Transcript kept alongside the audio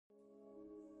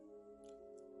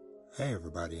Hey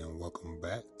everybody, and welcome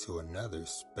back to another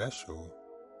special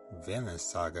Vinland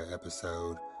Saga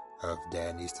episode of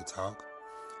Dad Needs to Talk.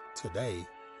 Today,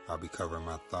 I'll be covering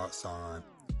my thoughts on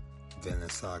Vinland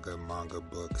Saga Manga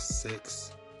Book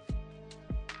 6,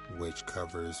 which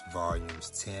covers volumes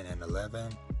 10 and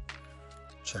 11,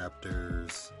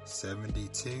 chapters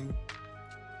 72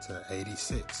 to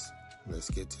 86. Let's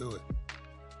get to it.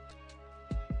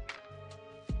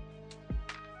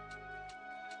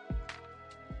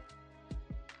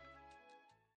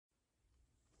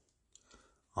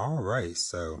 Alright,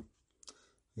 so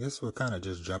I guess we'll kind of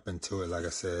just jump into it. Like I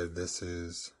said, this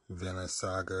is Vinland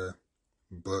Saga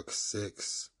Book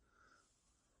 6,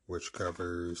 which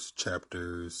covers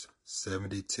chapters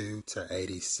 72 to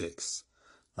 86.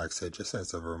 Like I said, just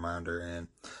as a reminder, and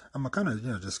I'm gonna kind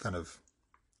of, just kind of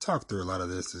talk through a lot of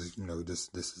this. This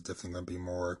is definitely gonna be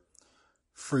more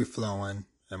free flowing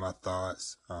in my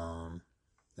thoughts. And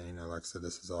like I said,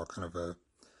 this is all kind of a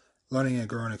learning and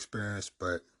growing experience,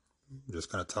 but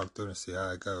just kind of talk through it and see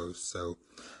how it goes. So,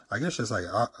 I guess just like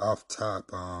off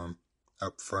top,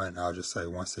 up front, I'll just say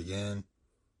once again,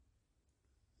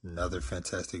 another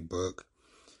fantastic book.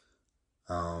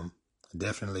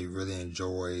 Definitely really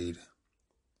enjoyed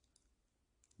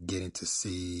getting to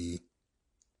see,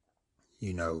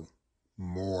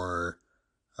 more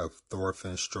of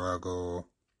Thorfinn's struggle,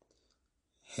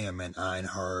 him and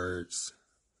Einar's,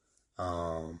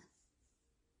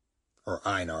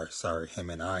 him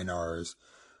and Einar's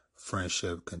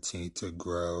friendship continued to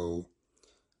grow,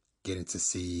 getting to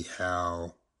see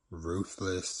how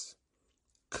ruthless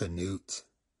Canute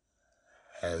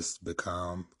has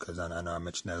become, because I know I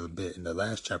mentioned that a bit in the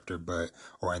last chapter,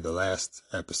 or in the last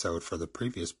episode for the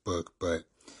previous book, but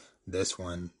this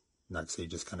one, like I say,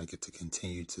 just kind of get to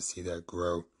continue to see that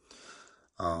grow.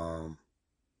 And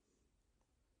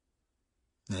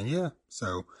yeah,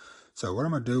 so what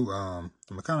I'm gonna do, I'm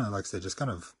gonna kind of, like I said, just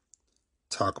kind of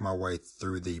talk my way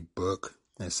through the book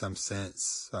in some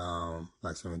sense. Like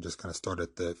I said, we just kind of start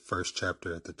at the first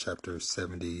chapter, at the chapter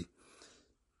 72,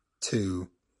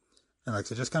 and like I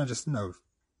said, just kind of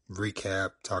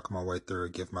recap, talk my way through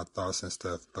it, give my thoughts and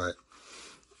stuff. But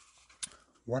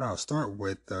what I'll start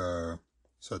with, so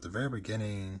at the very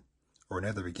beginning, or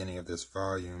near the beginning of this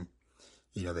volume,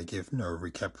 they give a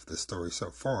recap of the story so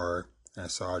far.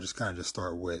 And so I'll just kind of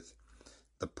start with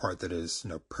the part that is,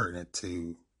 pertinent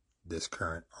to this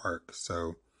current arc.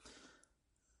 So,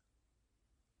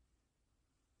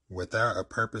 without a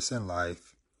purpose in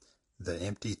life, the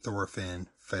empty Thorfinn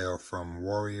fell from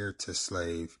warrior to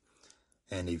slave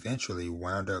and eventually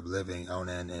wound up living on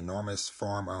an enormous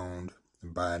farm owned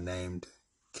by a named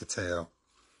Ketil.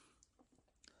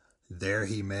 There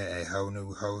he met a whole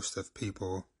new host of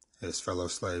people, his fellow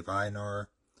slave Einar,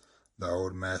 the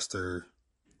old master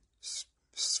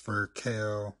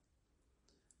Sverkel,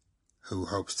 who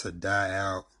hopes to die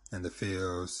out in the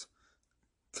fields,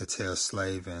 Ketil's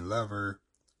slave and lover,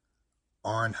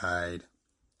 Arnheid,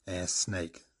 and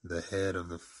Snake, the head of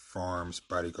the farm's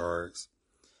bodyguards.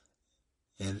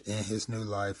 In his new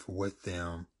life with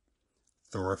them,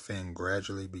 Thorfinn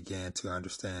gradually began to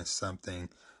understand something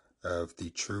of the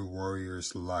true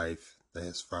warrior's life that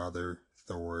his father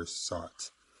Thor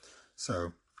sought.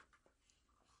 So,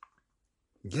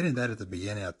 getting that at the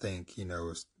beginning, I think,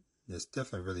 it's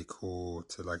definitely really cool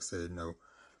to, like I said,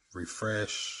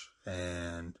 refresh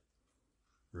and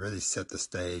really set the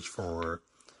stage for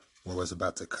what was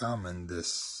about to come in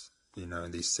this, in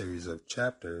these series of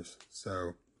chapters.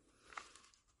 So,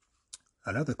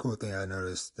 another cool thing I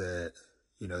noticed that,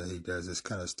 he does is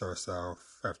kind of starts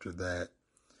off after that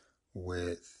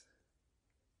with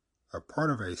a part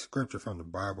of a scripture from the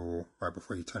Bible right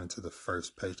before you turn into the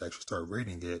first page to actually start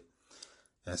reading it.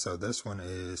 And so this one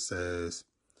says,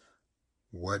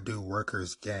 "What do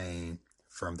workers gain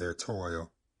from their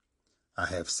toil? I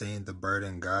have seen the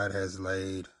burden God has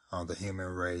laid on the human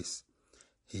race.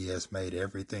 He has made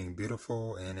everything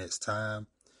beautiful in its time.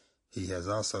 He has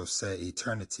also set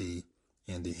eternity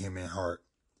in the human heart.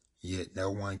 Yet no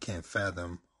one can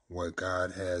fathom what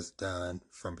God has done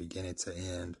from beginning to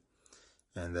end."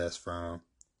 And that's from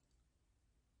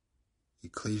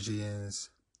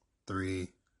Ecclesiastes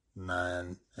 3,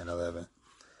 9, and 11.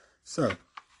 So,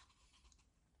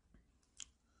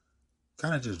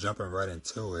 kind of just jumping right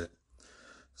into it.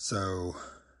 So,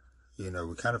 we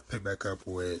kind of pick back up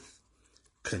with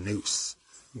Canute's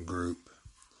group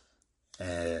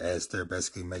as they're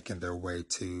basically making their way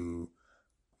to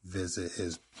visit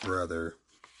his brother.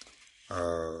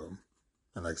 And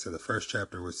like I said, the first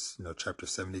chapter was, chapter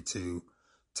 72,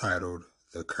 titled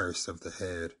 "The Curse of the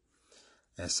Head."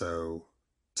 And so,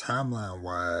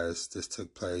 timeline-wise, this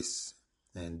took place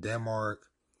in Denmark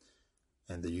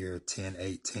in the year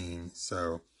 1018.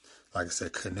 So, like I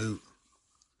said, Canute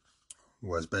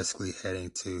was basically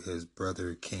heading to his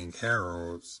brother King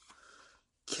Harold's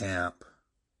camp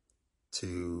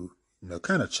to,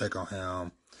 kind of check on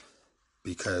him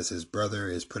because his brother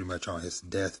is pretty much on his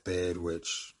deathbed,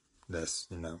 which that's,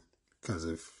 because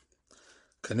of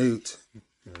Canute,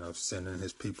 sending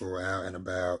his people out and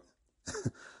about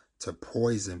to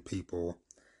poison people.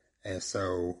 And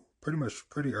so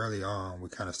pretty early on, we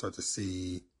kind of start to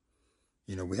see,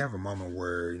 we have a moment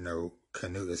where,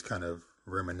 Canute is kind of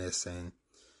reminiscing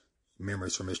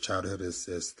memories from his childhood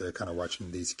as they're kind of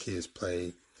watching these kids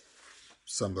play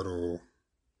some little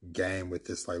game with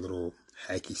this like little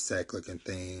hacky sack looking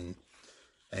thing,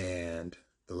 and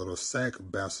the little sack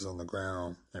bounces on the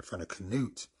ground in front of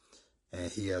Canute,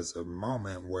 and he has a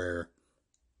moment where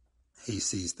he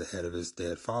sees the head of his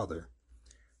dead father.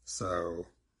 So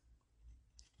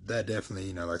that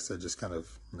definitely, like I said, just kind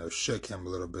of, shook him a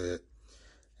little bit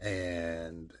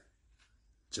and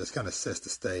just kind of sets the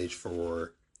stage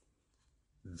for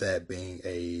that being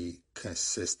a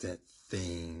consistent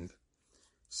thing.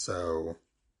 So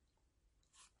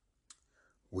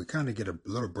we kind of get a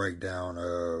little breakdown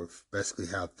of basically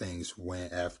how things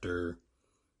went after,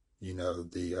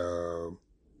 the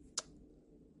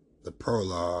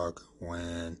prologue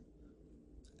when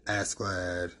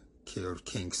Askeladd killed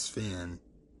King Sven,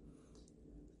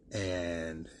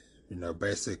 and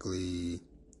basically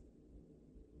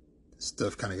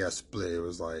stuff kind of got split. It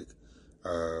was like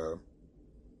the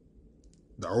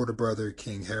older brother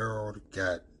King Harold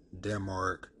got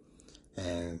Denmark,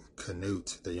 and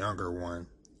Canute, the younger one,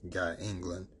 got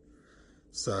England.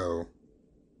 So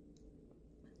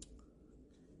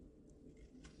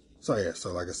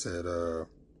like I said,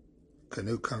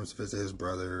 Canute comes to visit his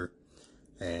brother,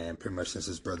 and pretty much since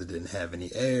his brother didn't have any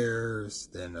heirs,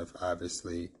 then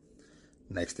obviously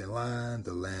next in line,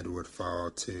 the land would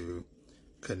fall to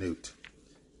Canute.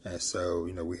 And so,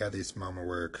 we have this moment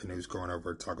where Canute's going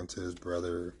over talking to his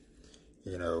brother,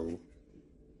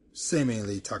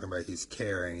 seemingly talking about he's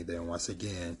caring. Then once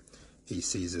again, he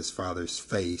sees his father's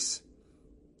face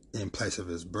in place of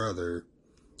his brother,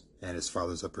 and his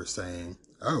father's up there saying,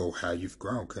 "Oh, how you've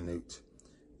grown, Canute.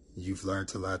 You've learned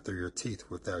to lie through your teeth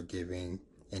without giving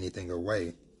anything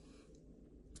away.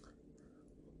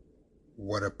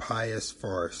 What a pious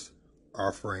farce,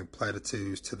 offering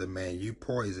platitudes to the man you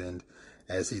poisoned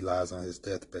as he lies on his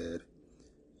deathbed.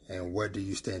 And what do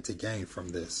you stand to gain from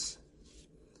this?"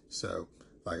 So,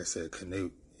 like I said,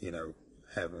 Canute,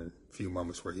 having a few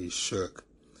moments where he's shook.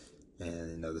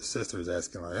 And, the sister is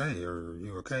asking, like, "Hey, are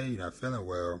you okay? You're not feeling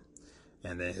well."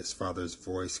 And then his father's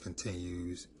voice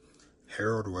continues,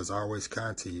 "Harold was always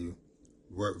kind to you.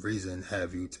 What reason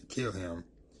have you to kill him?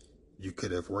 You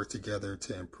could have worked together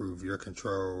to improve your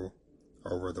control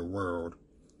over the world.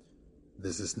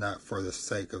 This is not for the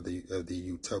sake of the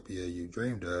utopia you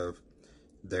dreamed of.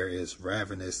 There is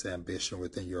ravenous ambition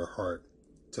within your heart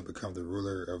to become the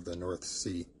ruler of the North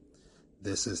Sea.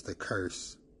 This is the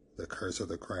curse of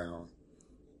the crown.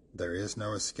 There is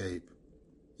no escape.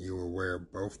 You will wear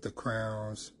both the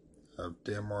crowns of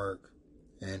Denmark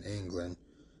and England,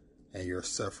 and your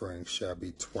suffering shall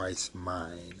be twice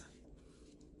mine."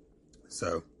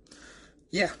 So,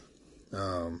 yeah,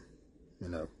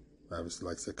 obviously,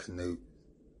 like I said, Canute,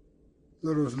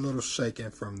 little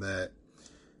shaken from that,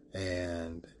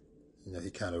 and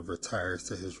he kind of retires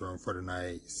to his room for the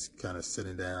night. He's kind of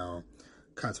sitting down,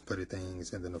 contemplating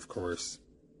things, and then of course,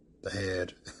 the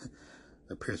head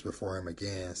appears before him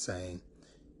again, saying,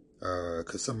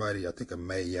 because somebody, I think a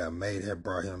maid had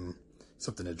brought him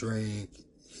something to drink.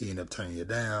 He ended up turning it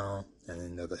down,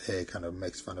 and then the head kind of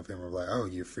makes fun of him, of like, "Oh,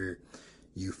 you fear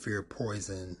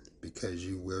poison because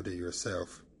you willed it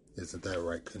yourself. Isn't that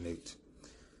right, Canute?"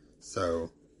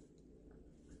 So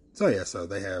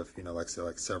they have, like I said,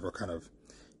 like several kind of,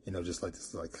 just like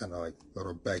this, like kind of like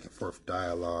little back and forth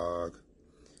dialogue,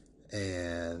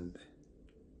 and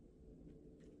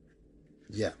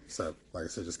yeah, so like I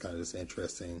said, just kind of just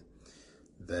interesting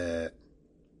that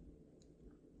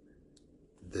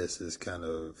this is kind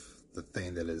of the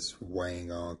thing that is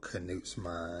weighing on Canute's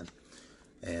mind.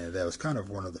 And that was kind of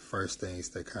one of the first things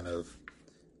that kind of,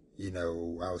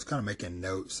 I was kind of making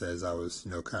notes as I was,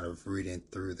 kind of reading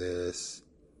through this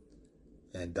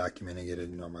and documenting it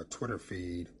in, my Twitter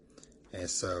feed. And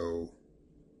so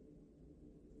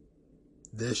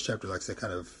this chapter, like I said,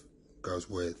 kind of goes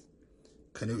with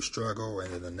Canute's struggle,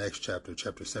 and then the next chapter,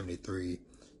 chapter 73,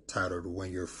 titled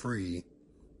 "When You're Free,"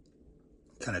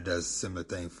 kind of does a similar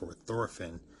thing for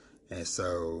Thorfinn. And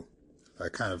so I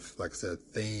kind of, like I said,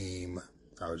 theme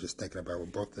I was just thinking about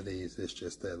with both of these is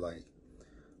just that, like,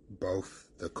 both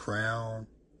the crown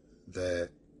that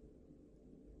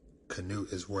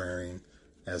Canute is wearing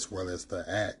as well as the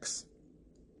axe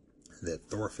that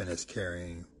Thorfinn is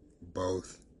carrying.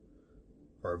 Both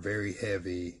are very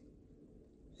heavy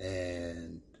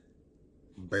and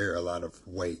bear a lot of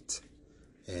weight,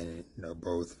 and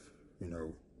both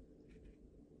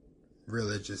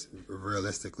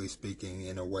realistically speaking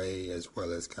in a way, as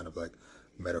well as kind of like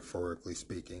metaphorically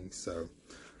speaking. So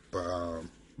but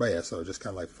yeah, so just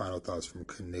kind of like final thoughts from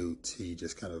Canute. He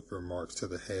just kind of remarks to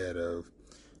the head of,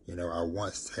 I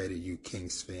once hated you, King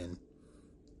Sven.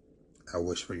 I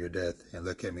wish for your death, and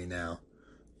look at me now.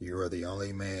 You are the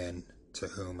only man to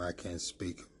whom I can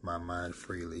speak my mind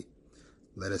freely.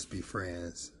 Let us be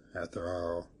friends. After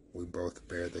all, we both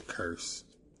bear the curse.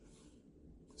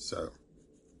 So,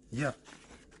 yeah.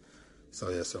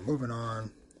 So moving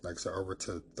on, like I said, over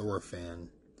to Thorfinn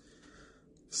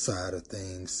side of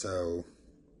things. So,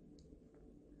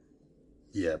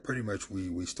 yeah, pretty much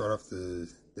we start off the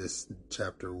next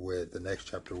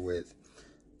chapter with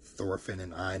Thorfinn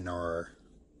and Einar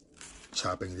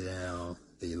chopping down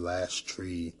the last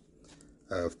tree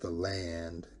of the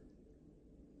land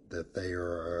that they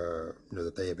are,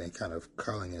 that they have been kind of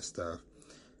culling and stuff.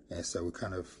 And so we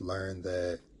kind of learned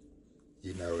that,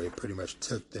 it pretty much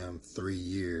took them 3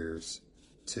 years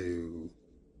to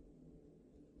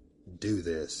do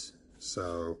this.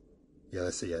 So, yeah,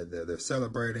 let's see. Yeah, they're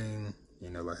celebrating,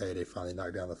 like, hey, they finally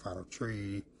knocked down the final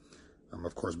tree.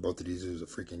 Of course, both of these dudes are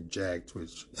freaking jacked,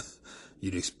 which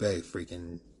you'd expect,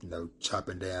 freaking,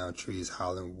 chopping down trees,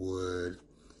 hauling wood,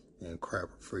 and crap,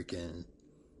 freaking,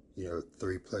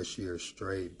 3+ years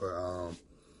straight. But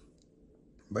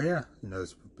yeah,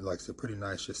 it's like it's pretty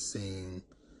nice just seeing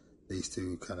these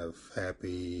two kind of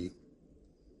happy,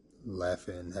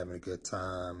 laughing, having a good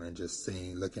time, and just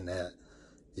looking at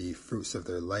the fruits of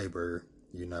their labor,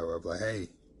 of like, hey,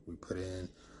 we put in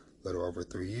a little over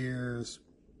 3 years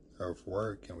of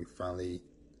work and we finally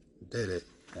did it,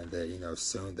 and that,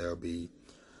 soon they'll be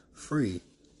free.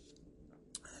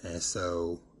 And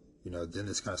so, then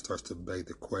this kind of starts to beg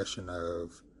the question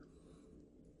of,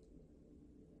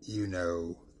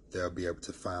 they'll be able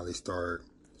to finally start,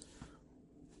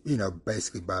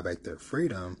 basically buy back their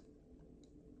freedom.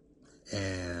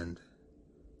 And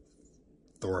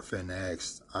Thorfinn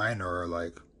asks Einar,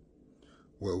 like,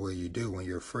 what will you do when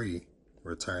you're free?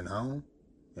 Return home?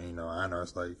 And,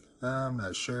 Einar's like, I'm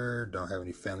not sure, don't have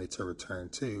any family to return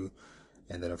to.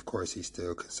 And then, of course, he's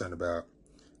still concerned about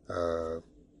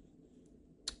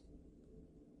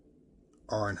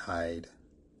Arnheid.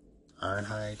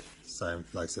 Sorry,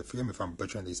 like I said, forgive me if I'm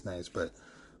butchering these names, but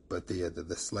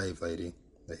the slave lady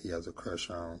that he has a crush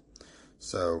on.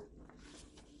 So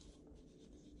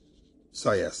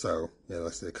yeah, like I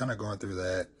said, kind of going through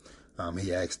that.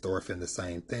 He asked Thorfinn the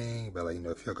same thing, but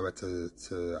if he'll go back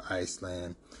to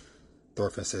Iceland,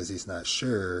 Thorfinn says he's not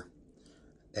sure.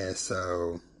 And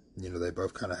so, they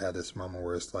both kind of have this moment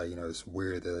where it's like, it's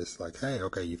weird that it's like, hey,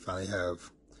 okay, you finally have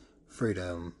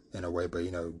freedom in a way, but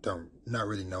not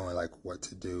really knowing like what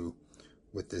to do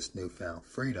with this newfound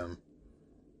freedom.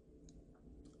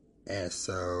 And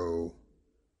so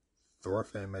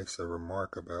Thorfinn makes a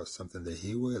remark about something that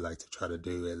he would like to try to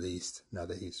do, at least now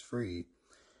that he's free.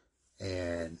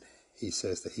 And he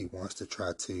says that he wants to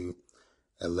try to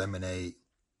eliminate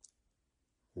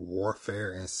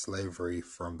warfare and slavery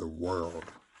from the world.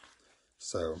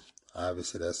 So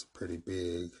obviously that's a pretty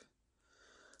big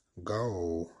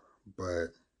goal, but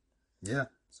yeah,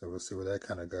 so we'll see where that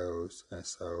kind of goes. And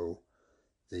so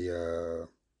the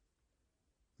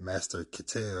Master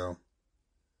Ketil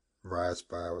rides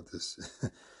by with this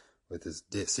with his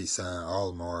ditzy son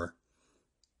Almar,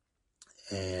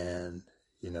 and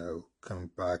coming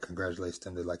by congratulates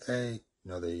them. They're like, hey,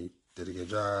 they did a good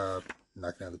job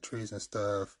knocking down the trees and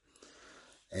stuff,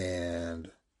 and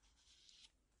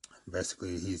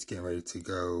basically he's getting ready to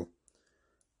go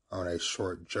on a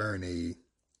short journey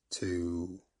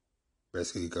to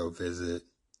basically go visit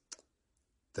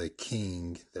the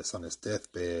king that's on his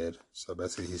deathbed. So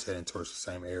basically he's heading towards the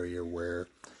same area where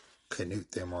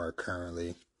Canute them are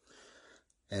currently.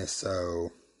 And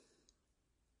so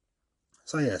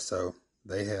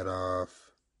they head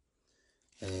off,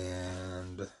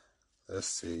 and let's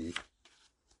see.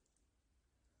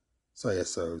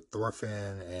 So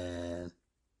Thorfinn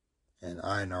and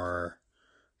Einar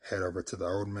head over to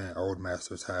the old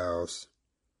master's house.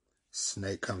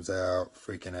 Snake comes out,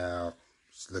 freaking out,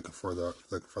 looking for the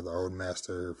old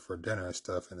master for dinner and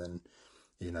stuff, and then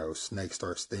Snake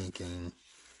starts thinking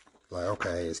like,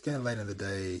 okay, it's getting late in the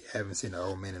day, haven't seen the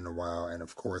old man in a while, and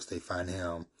of course they find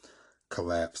him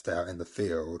collapsed out in the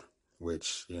field,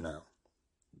 which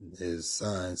his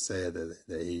son said that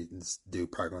this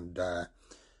dude probably gonna die,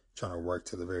 trying to work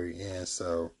to the very end.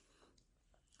 So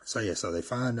they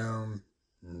find him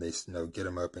and they get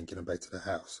him up and get him back to the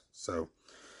house. So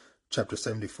chapter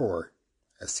 74,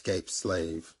 Escaped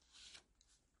Slave.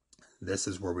 This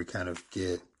is where we kind of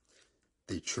get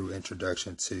the true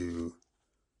introduction to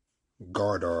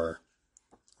Gardar.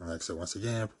 And like I said, once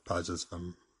again, apologize if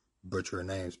I'm butchering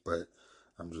names, but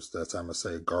that's how I'm gonna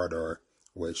say Gardar,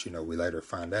 which we later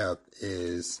find out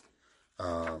is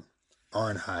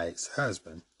Arnheid's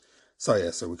husband.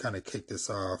 So we kind of kick this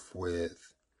off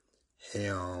with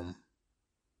him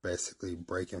basically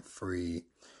breaking free,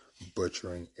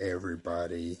 butchering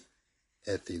everybody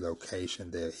at the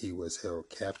location that he was held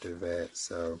captive at.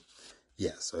 So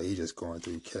he just going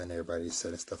through killing everybody,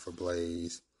 setting stuff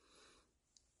ablaze.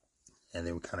 And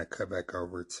then we kind of cut back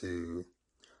over to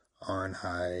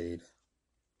Arnheid,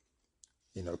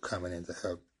 coming in to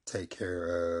help take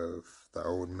care of the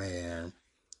old man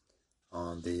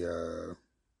on the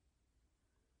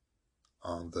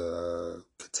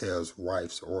Catel's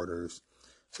wife's orders.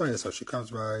 So she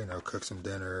comes by, cooks some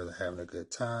dinner, they're having a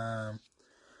good time,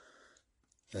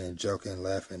 and joking,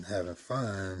 laughing, having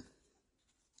fun.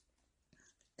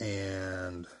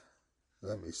 And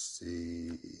let me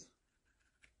see.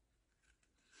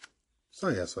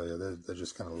 They're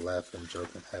just kind of laughing,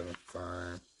 joking, having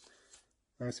fun.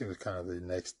 Let me see what's kind of the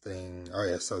next thing.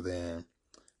 So then,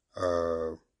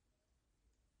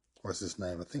 what's his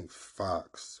name? I think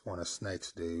Fox, one of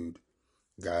Snake's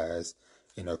guys,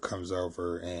 comes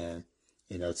over and,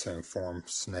 to inform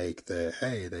Snake that,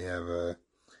 hey, they have a,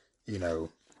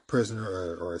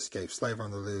 prisoner or escaped slave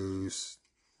on the loose,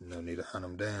 need to hunt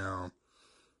him down.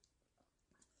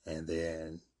 And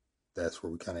then that's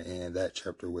where we kind of end that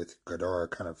chapter with Gardar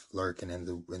kind of lurking in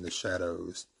the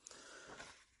shadows.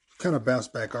 Kind of bounce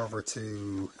back over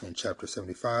to in chapter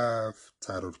 75,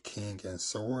 titled King and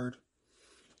Sword.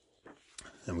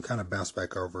 And we kind of bounce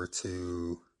back over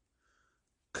to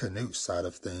Canute's side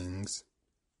of things.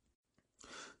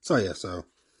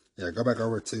 Go back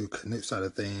over to Canute's side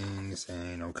of things,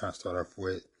 and kind of start off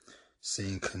with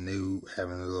seeing Canute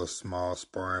having a little small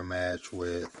sparring match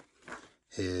with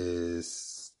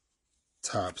his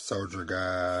top soldier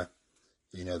guy.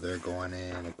 They're going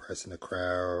in, impressing the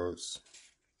crowds,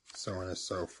 so on and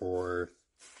so forth.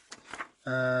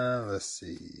 Let's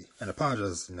see. And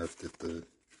apologize if the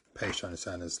page trying to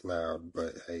sound is loud,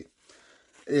 but hey,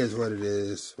 it is what it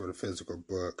is with a physical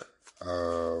book.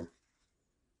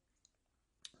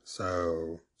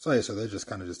 So they're just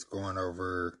kind of just going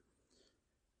over.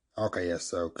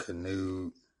 So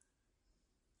Canute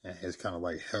and his kind of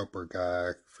like helper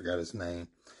guy, forgot his name.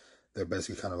 They're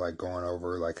basically kind of like going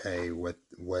over like, hey, what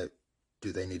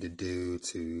do they need to do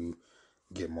to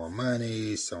get more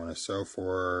money, so on and so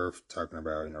forth. Talking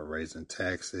about raising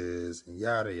taxes and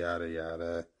yada yada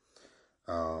yada.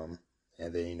 And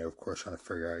then of course trying to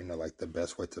figure out like the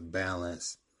best way to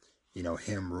balance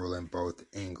him ruling both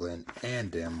England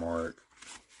and Denmark.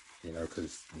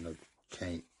 Because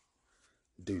can't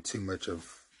do too much of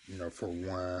for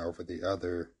one over the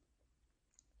other.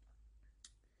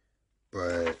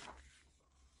 But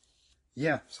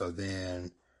so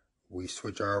then we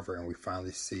switch over and we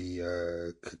finally see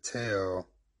Catel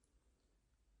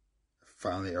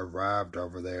finally arrived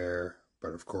over there.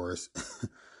 But of course,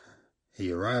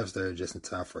 he arrives there just in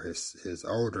time for his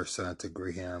older son to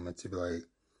greet him and to be like,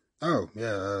 oh,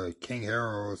 yeah, King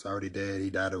Harold's already dead. He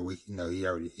died a week,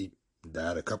 he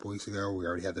died a couple weeks ago. We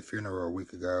already had the funeral a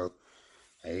week ago.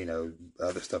 And,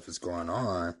 other stuff is going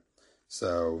on.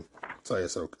 So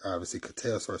obviously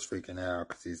Catel starts freaking out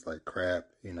because he's like, crap,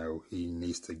 he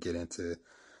needs to get into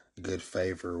good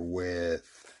favor with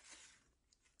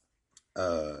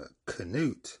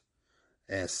Canute.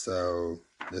 And so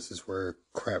this is where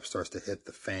crap starts to hit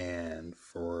the fan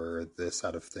for this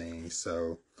side of things.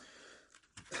 So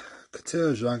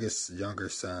Catel's younger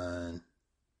son,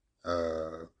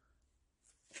 what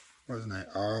was his name?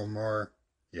 Almar.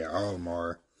 Yeah,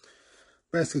 Almar.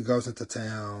 Basically goes into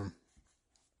town,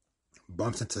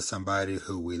 bumps into somebody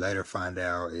who we later find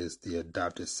out is the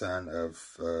adopted son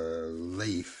of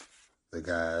Leif, the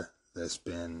guy that's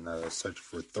been searching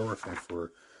for Thorfinn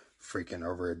for freaking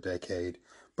over a decade.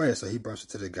 But so he bumps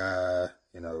into the guy,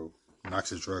 knocks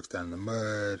his drugs down in the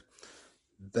mud.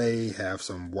 They have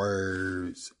some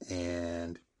words,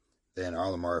 and then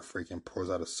Olimar freaking pulls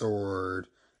out a sword,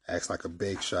 acts like a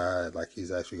big shot, like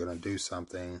he's actually going to do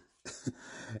something.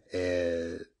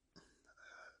 And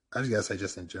I just gotta say,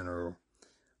 just in general,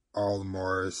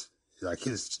 Olimar's, like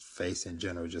his face in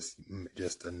general just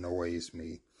annoys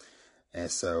me. And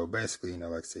so basically,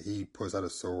 like I said, he pulls out a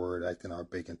sword, acting all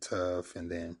big and tough, and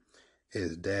then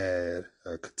his dad,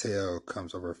 Cattell,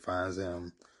 comes over, finds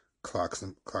him, clocks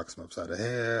him upside the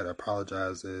head,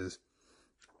 apologizes,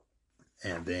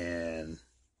 and then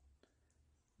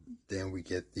we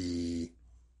get the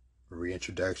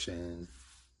reintroduction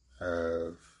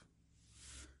of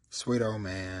sweet old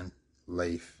man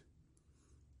Leif.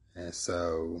 And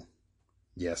so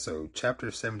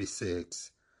chapter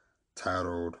 76,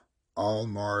 titled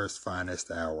Allmar's Finest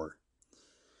Hour.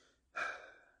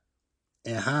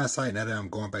 In hindsight, now that I'm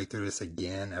going back through this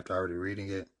again after already reading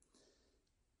it,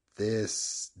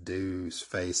 this dude's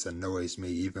face annoys me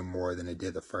even more than it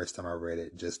did the first time I read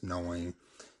it, just knowing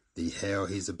the hell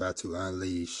he's about to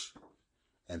unleash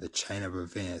and the chain of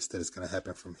events that is going to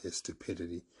happen from his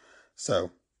stupidity.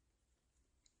 So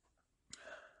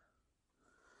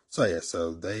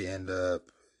they end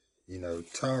up,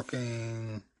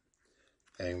 talking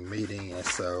and meeting, and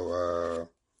so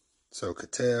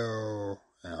Cattell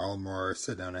and Allmar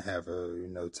sit down and have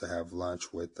to have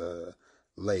lunch with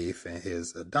Leif and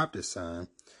his adopted son,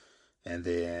 and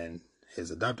then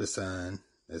his adopted son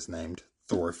is named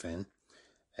Thorfinn,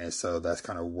 and so that's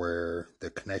kind of where the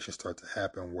connections start to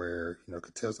happen. Where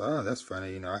Cattell's like, oh, that's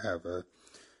funny, I have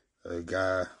a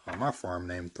guy on my farm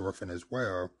named Thorfinn as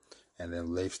well. And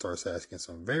then Leif starts asking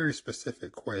some very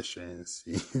specific questions,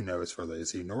 as far as,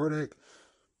 is he Nordic?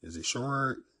 Is he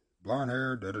short? Blonde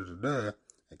hair? Da-da-da-da.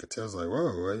 And Cattell's like,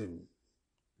 whoa,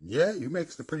 yeah, you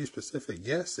make some pretty specific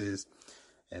guesses.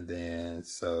 And then,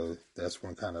 so that's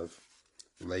when kind of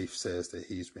Leif says that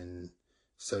he's been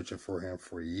searching for him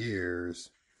for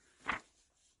years.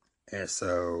 And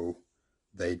so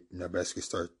they basically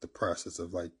start the process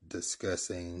of like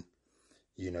discussing,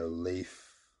 Leif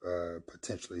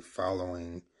potentially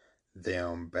following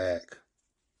them back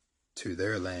to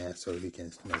their land so he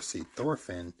can see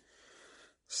Thorfinn.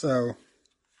 So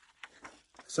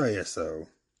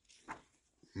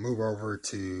move over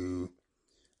to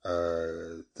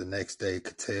the next day.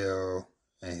 Cattell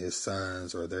and his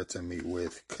sons are there to meet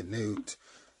with Canute,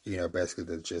 basically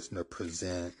to just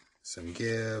present some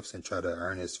gifts and try to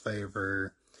earn his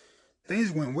favor.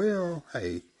 Things went well.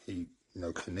 Hey,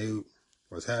 Canute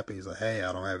was happy. He's like, hey,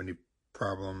 I don't have any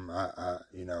problem.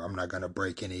 I'm not going to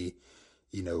break any,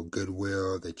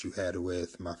 goodwill that you had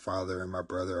with my father and my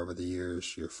brother over the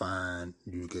years. You're fine.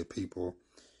 You're good people.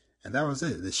 And that was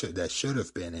it. That should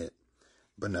have been it.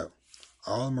 But no.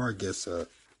 Allmar gets up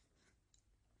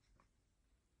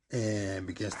and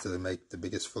begins to make the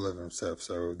biggest fool of himself.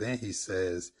 So then he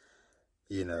says,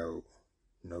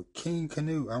 King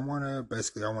Canute, I want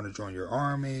to join your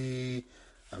army.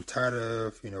 I'm tired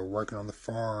of, working on the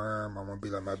farm. I want to be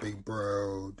like my big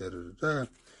bro, da-da-da-da.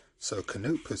 So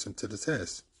Canute puts him to the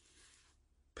test.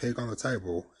 Pig on the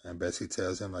table, and basically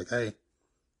tells him like, hey,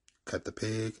 cut the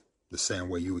pig the same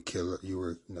way you would cut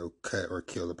or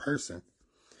kill a person.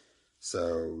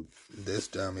 So this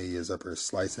dummy is up here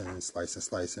slicing,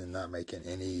 not making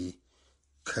any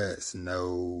cuts,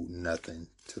 nothing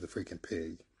to the freaking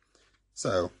pig.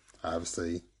 So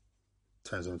obviously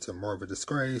turns him into more of a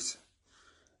disgrace.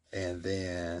 And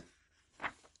then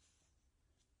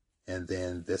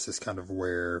this is kind of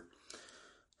where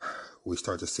we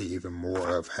start to see even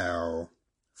more of how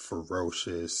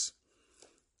ferocious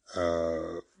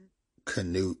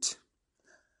Canute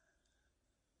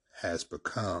has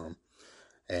become.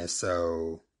 And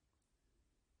so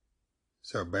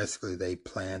basically they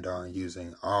planned on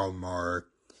using Allmar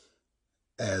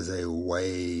as a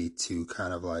way to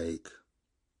kind of like,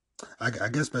 I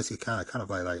guess basically kind of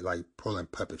like pulling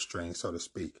puppet strings, so to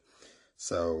speak.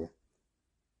 So,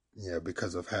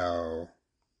 because of how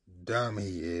dumb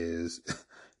he is,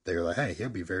 they were like, hey, he'll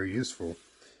be very useful.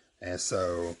 And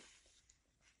so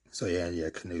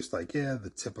Canute's like, yeah,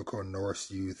 the typical Norse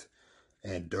youth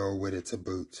and dull-witted to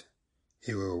boot.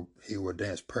 He will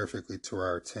dance perfectly to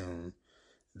our tune.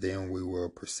 Then we will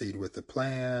proceed with the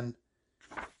plan.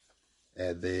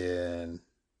 And then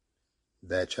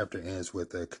that chapter ends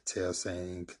with Cattell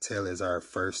saying, Cattell is our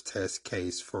first test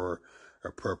case for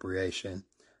appropriation.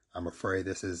 I'm afraid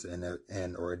this is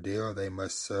an ordeal they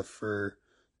must suffer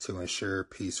to ensure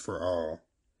peace for all.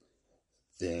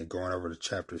 Then going over to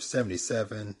chapter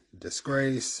 77,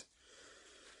 disgrace.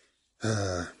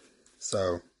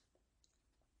 So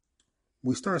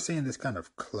we start seeing this kind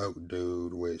of cloak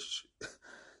dude, which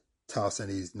tossing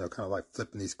these, kind of like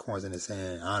flipping these coins in his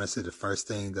hand. Honestly, the first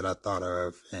thing that I thought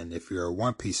of, and if you're a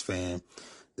One Piece fan,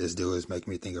 this dude is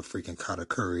making me think of freaking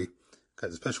Katakuri.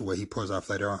 Because especially what he pulls off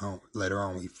later on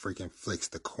when he freaking flicks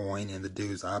the coin in the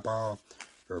dude's eyeball.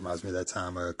 It reminds me of that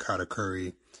time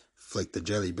Katakuri flicked the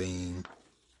jelly bean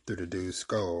through the dude's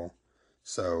skull.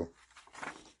 So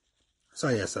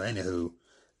anywho,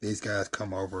 these guys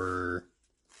come over,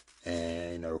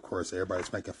 and, you know, of course,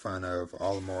 everybody's making fun of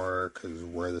Olimar because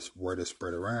word is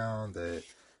spread around that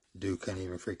dude can't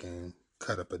even freaking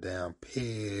cut up a damn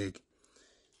pig.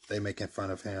 They making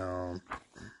fun of him.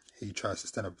 He tries to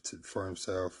stand up for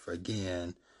himself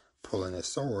again, pulling his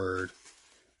sword,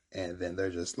 and then they're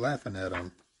just laughing at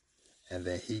him. And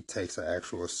then he takes an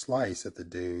actual slice at the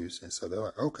dudes, and so they're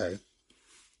like, okay,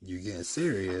 you getting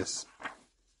serious,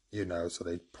 you know, so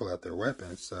they pull out their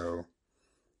weapons. So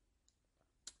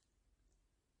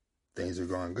things are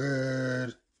going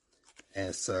good.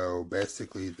 And so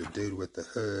basically the dude with the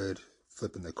hood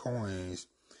flipping the coins,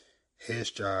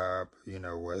 his job, you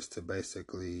know, was to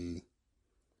basically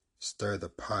stir the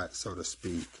pot, so to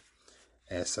speak.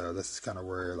 And so this is kind of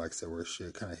where, like I said, where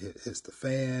shit kind of hits the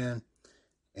fan.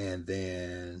 And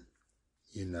then,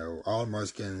 you know,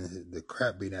 Olimar's getting the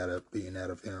crap beaten out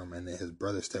of him. And then his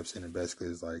brother steps in and basically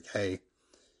is like, hey,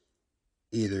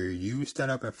 either you stand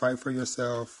up and fight for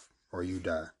yourself or you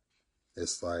die.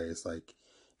 It's like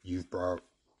you've brought,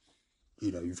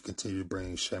 you know, you've continued to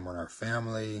bring shame on our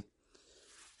family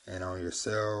and on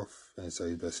yourself. And so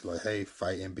he's basically like, hey,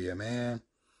 fight and be a man.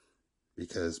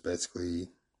 Because basically,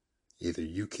 either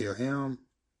you kill him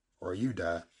or you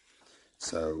die.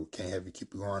 So can't have you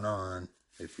keep going on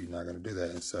if you're not going to do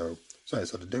that. And so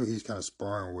the dude he's kind of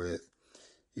sparring with,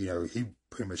 you know, he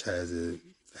pretty much has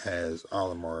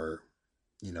Olimar,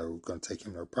 you know, going to take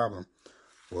him no problem.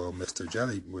 Well, Mr.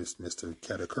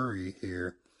 Katakuri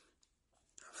here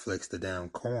flicks the damn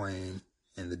coin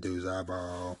in the dude's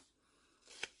eyeball.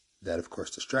 That, of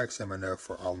course, distracts him enough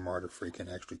for Olimar to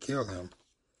freaking actually kill him.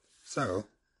 So,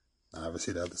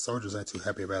 obviously, the other soldiers ain't too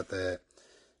happy about that.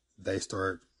 They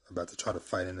start about to try to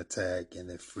fight an attack, and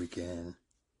then freaking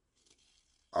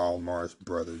Olimar's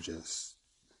brother just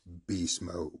beast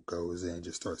mode goes in,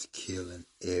 just starts killing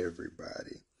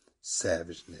everybody.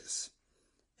 Savageness.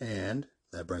 And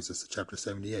that brings us to chapter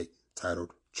 78,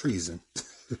 titled Treason.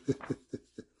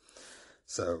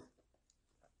 So,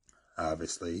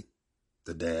 obviously,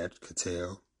 the dad,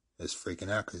 Cattell, is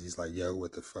freaking out because he's like, yo,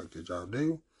 what the fuck did y'all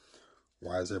do?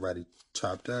 Why is everybody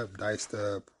chopped up, diced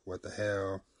up? What the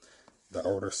hell? The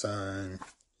older son,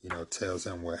 you know, tells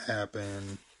him what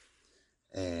happened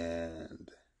and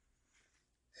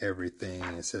everything,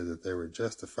 and says that they were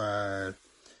justified.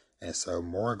 And so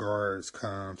more guards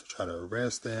come to try to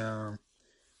arrest them.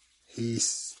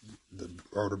 The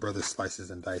older brother slices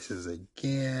and dices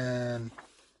again.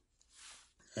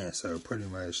 And so pretty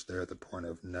much they're at the point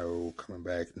of no coming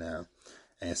back now.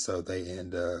 And so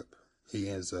he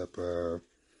ends up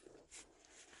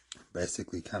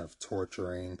basically kind of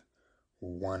torturing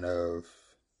one of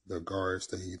the guards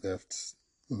that he left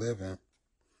living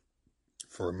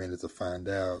for a minute to find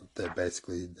out that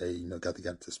basically they, you know, got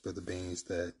to spill the beans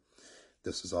that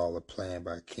this was all a plan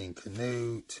by King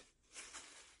Canute.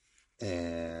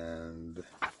 And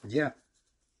yeah,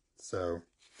 so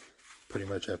pretty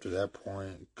much after that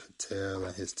point, Cattell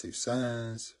and his two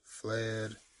sons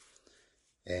fled.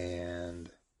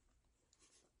 And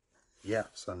yeah,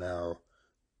 so now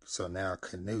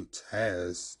Canute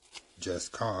has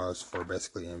just cause for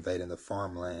basically invading the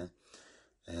farmland.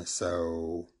 And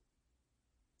so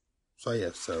they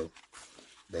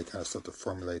kind of start to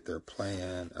formulate their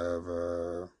plan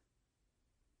of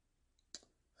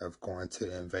going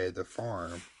to invade the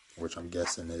farm, which I'm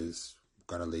guessing is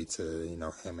going to lead to, you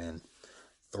know, him and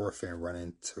Thorfinn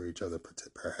running into each other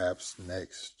perhaps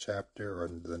next chapter or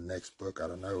the next book. I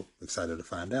don't know. Excited to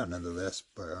find out nonetheless.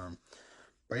 But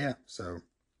yeah, so,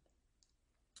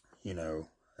 you know,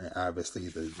 and obviously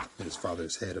his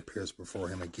father's head appears before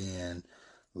him again,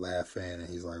 laughing, and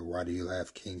he's like, why do you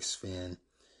laugh, King Sven?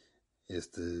 Is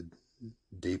the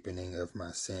deepening of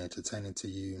my sin entertaining to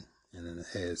you? And then the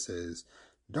head says,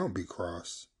 don't be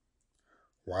cross.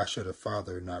 Why should a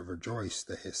father not rejoice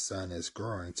that his son is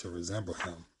growing to resemble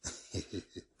him?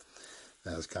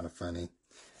 That was kind of funny.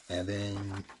 And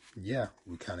then, yeah,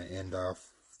 we kind of end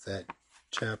off that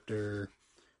chapter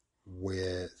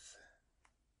with,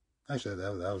 actually,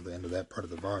 that was the end of that part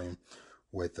of the volume,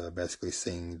 with basically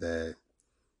seeing that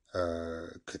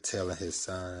Cattell and his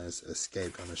sons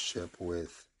escaped on a ship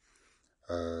with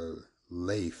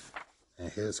Leif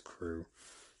and his crew.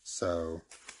 So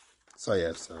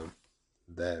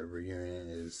that reunion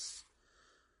is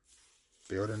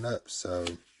building up. So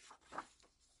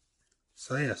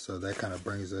that kind of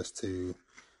brings us to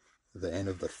the end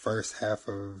of the first half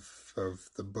of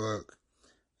the book.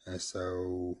 And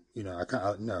so, you know,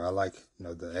 I like, you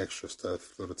know, the extra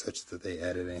stuff, little touches that they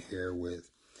added in here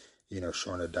with, you know,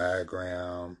 showing a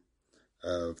diagram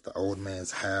of the old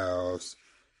man's house,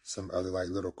 some other like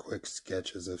little quick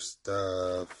sketches of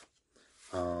stuff,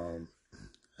 And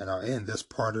I'll end this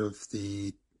part of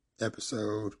the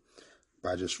episode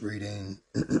by just reading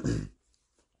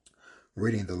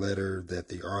reading the letter that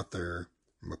the author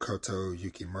Makoto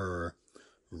Yukimura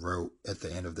wrote at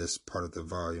the end of this part of the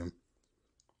volume.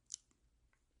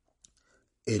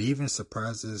 It even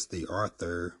surprises the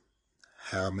author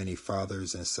how many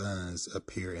fathers and sons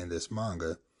appear in this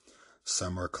manga.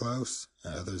 Some are close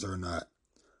and others are not.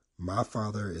 My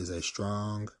father is a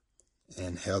strong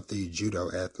and healthy judo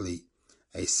athlete,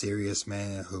 a serious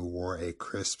man who wore a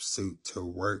crisp suit to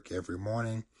work every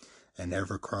morning and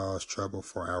never caused trouble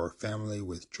for our family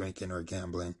with drinking or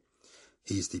gambling.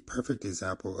 He's the perfect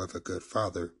example of a good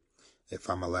father, if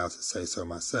I'm allowed to say so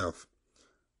myself.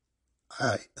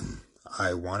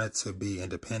 I wanted to be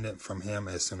independent from him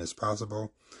as soon as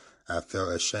possible. I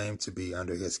felt ashamed to be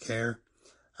under his care.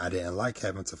 I didn't like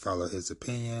having to follow his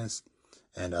opinions,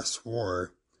 and I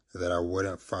swore that I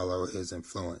wouldn't follow his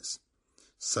influence.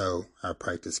 So I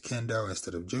practiced kendo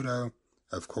instead of judo.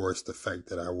 Of course, the fact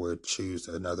that I would choose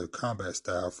another combat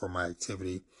style for my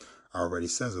activity already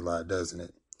says a lot, doesn't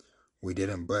it? We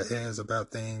didn't butt heads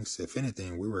about things. If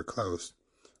anything, we were close.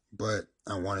 But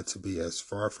I wanted to be as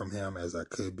far from him as I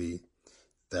could be.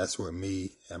 That's what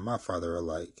me and my father are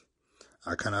like.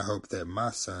 I kind of hope that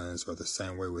my sons are the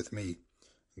same way with me.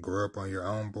 Grow up on your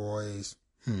own, boys.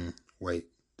 Wait,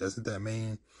 doesn't that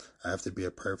mean I have to be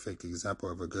a perfect example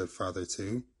of a good father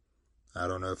too? I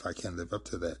don't know if I can live up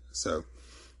to that. So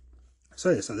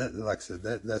that, like I said,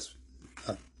 that's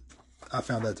I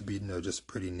found that to be, just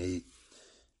pretty neat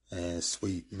and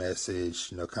sweet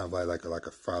message. Kind of like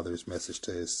a father's message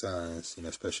to his sons.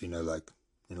 Especially like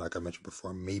I mentioned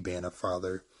before, me being a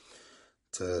father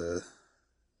to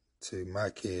my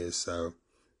kids. So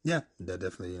yeah, that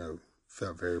definitely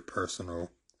felt very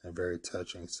personal and very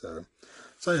touching. So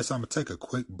I'm gonna take a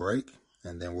quick break,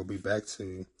 and then we'll be back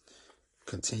to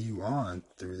continue on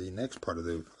through the next part of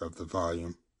the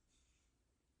volume.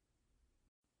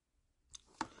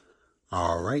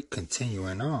 All right,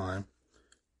 continuing on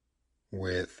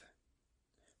with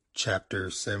chapter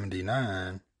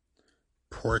 79,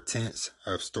 Portents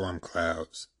of Storm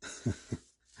Clouds.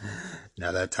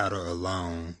 Now that title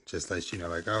alone just lets you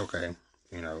know, okay,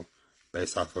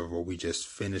 based off of what we just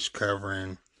finished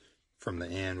covering from the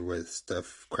end with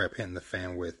crap hitting the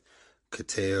fan with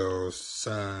Catel's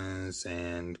sons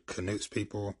and Canute's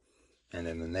people, and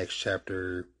then the next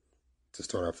chapter to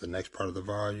start off the next part of the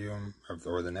volume,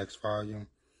 or the next volume,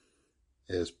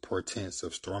 is Portents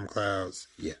of Storm Clouds.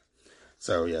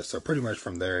 So pretty much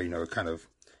from there, it kind of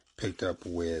picked up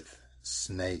with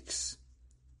Snake's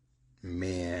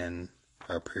men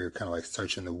up here kind of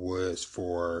searching the woods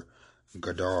for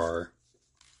Gadar.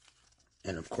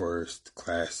 And of course, the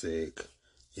classic,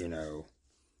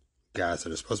 guys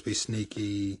that are supposed to be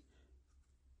sneaky,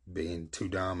 being too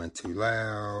dumb and too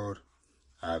loud.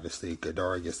 Obviously,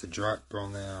 Gadar gets the drop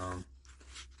on them.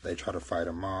 They try to fight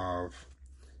him off.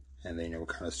 And then, we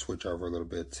kind of switch over a little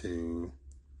bit to,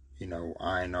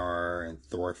 Einar and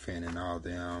Thorfinn and all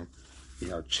them,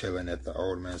 chilling at the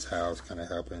old man's house, kind of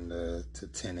helping to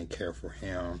tend and care for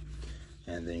him.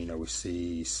 And then, we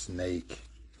see Snake.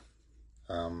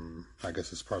 I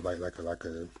guess it's probably like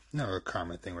a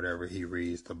common thing, whatever. He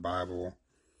reads the Bible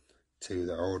to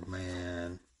the old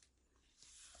man.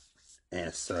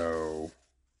 And so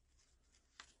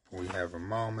we have a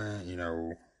moment,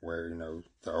 where,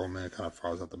 the old man kind of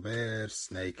falls out the bed.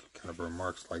 Snake kind of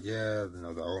remarks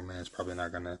the old man's probably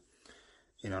not going to,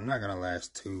 not going to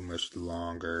last too much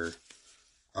longer.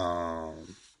 And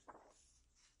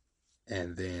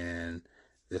then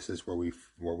this is where we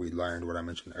learned what I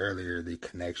mentioned earlier, the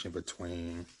connection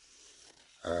between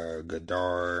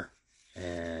Gadar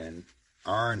and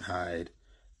Ironhide,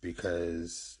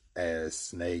 because as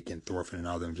Snake and Thorfinn and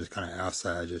all them just kind of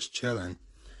outside just chilling,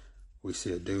 we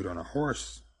see a dude on a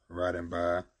horse riding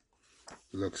by,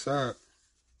 looks up,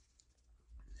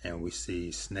 and we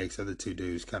see Snake's other two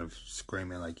dudes kind of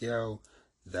screaming yo,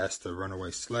 that's the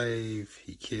runaway slave.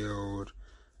 He killed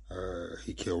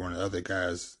one of the other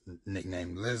guys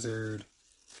nicknamed Lizard.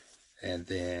 And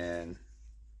then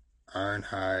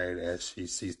Ironhide, as she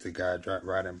sees the guy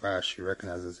riding by, she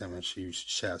recognizes him and she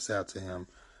shouts out to him,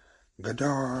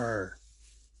 Gadar!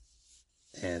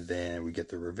 And then we get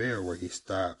the reveal where he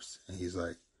stops and he's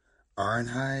like,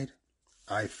 Ironhide,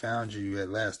 I found you at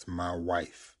last, my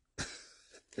wife.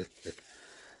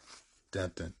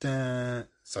 Dun dun dun.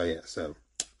 So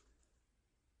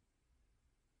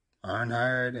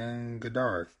Ironhide and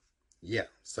Gadar.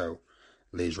 So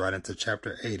leads right into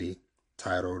chapter 80,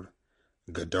 titled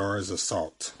Gadar's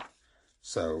Assault.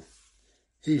 So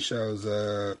he shows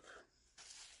up,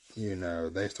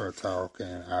 they start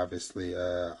talking. Obviously,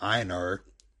 Einar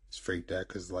is freaked out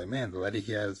because, like, man, the lady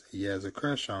he has a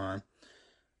crush on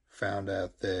found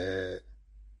out that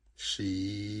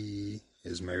she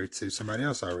is married to somebody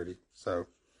else already. So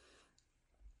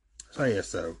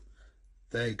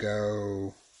they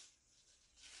go,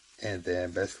 and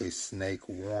then basically Snake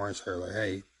warns her, like,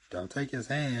 hey, don't take his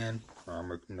hand, or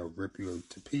I'm gonna rip you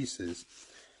to pieces.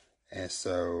 And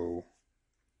so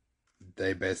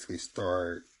they basically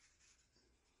start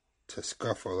to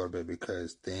scuffle a little bit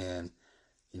because then,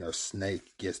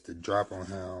 Snake gets the drop on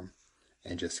him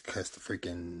and just cuts the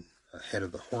freaking head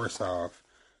of the horse off,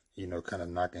 kind of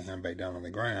knocking him back down on the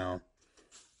ground.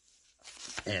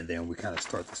 And then we kind of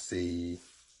start to see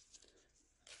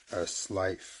a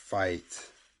slight fight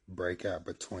break out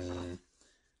between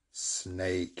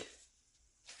Snake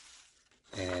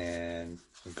and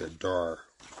Gadar.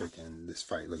 Freaking, this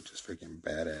fight looked just freaking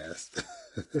badass.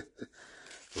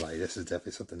 Like, this is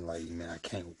definitely something like, man, I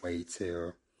can't wait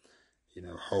till,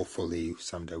 hopefully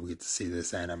someday we get to see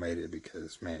this animated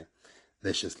because, man,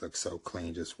 this just looks so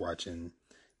clean just watching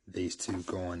these two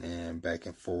going in back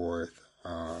and forth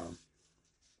and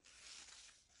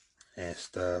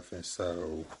stuff. And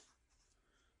so,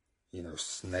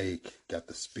 Snake got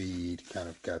the speed, kind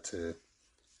of got to,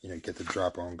 get the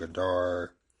drop on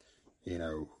Gadar,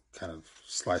 kind of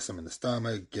slice him in the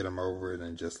stomach, get him over it,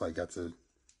 and just like got to,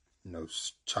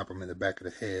 chop him in the back of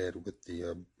the head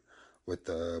with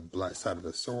the blunt side of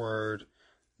the sword,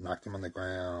 knocked him on the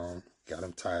ground, got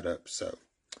him tied up. So,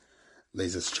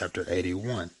 leads us to chapter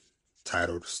 81,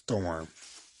 titled Storm.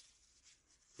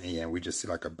 And yeah, we just see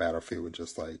like a battlefield with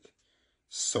just like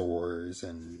swords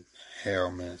and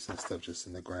helmets and stuff just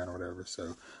in the ground or whatever.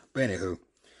 So, but anywho,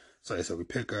 so we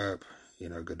pick up,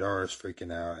 Gadar is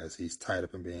freaking out as he's tied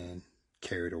up and being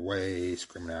carried away,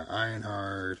 screaming out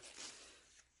Ironheart.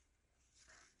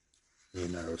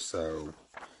 So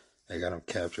they got him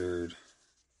captured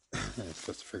and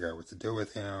supposed to figure out what to do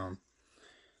with him.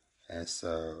 And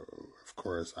so, of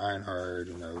course, Ironheart,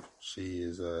 she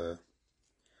is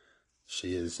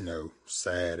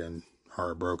sad and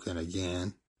heartbroken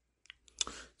again.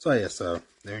 So yeah, so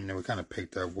then we kind of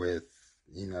picked up with,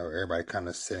 everybody kind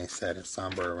of sitting sad and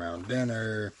somber around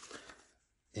dinner.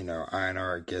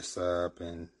 Ironheart gets up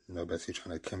and, basically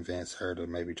trying to convince her to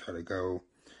maybe try to go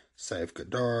save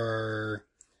Gadar.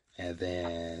 And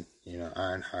then,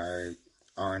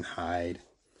 Ironhide,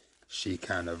 she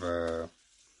kind of,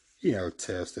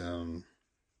 tells them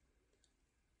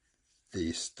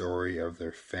the story of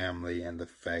their family and the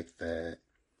fact that,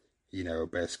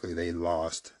 basically they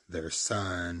lost their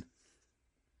son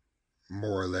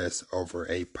more or less over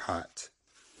a pot.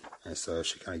 And so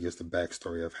she kind of gives the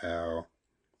backstory of how,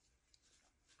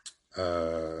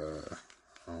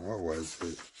 what was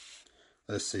it?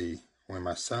 Let's see. When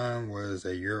my son was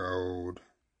a year old,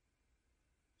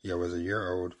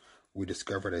 we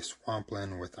discovered a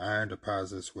swampland with iron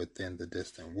deposits within the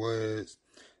distant woods.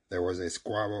 There was a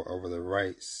squabble over the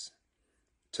rights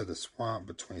to the swamp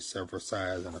between several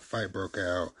sides, and a fight broke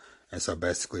out. And so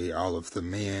basically all of the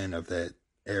men of that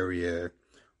area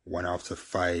went off to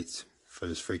fight for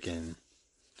this freaking,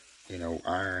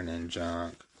 iron and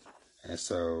junk. And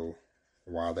so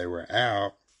while they were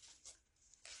out,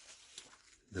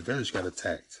 the village got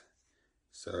attacked.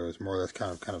 So it's more or less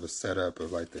kind of a setup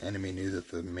of like the enemy knew that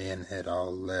the men had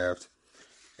all left,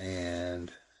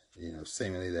 and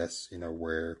seemingly that's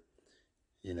where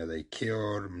they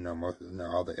killed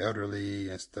all the elderly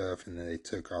and stuff, and then they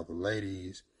took all the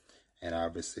ladies, and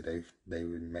obviously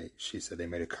she said they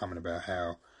made a comment about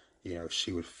how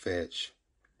she would fetch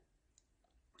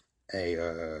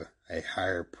a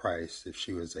higher price if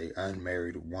she was a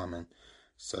unmarried woman.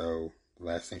 So the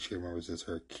last thing she remembers is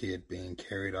her kid being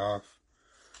carried off.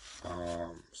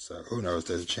 So who knows?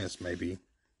 There's a chance maybe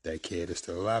that kid is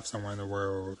still alive somewhere in the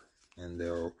world, and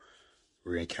they'll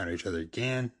re-encounter each other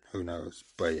again. Who knows?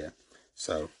 But yeah.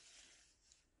 So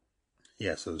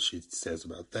she says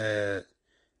about that,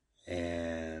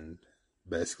 and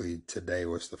basically today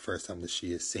was the first time that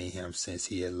she had seen him since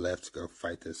he had left to go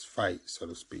fight this fight, so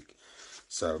to speak.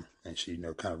 So, and she,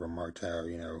 kind of remarked how,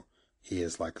 he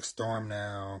is like a storm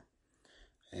now,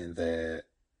 and that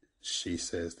she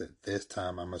says that this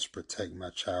time I must protect my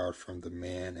child from the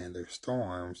men and their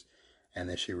storms, and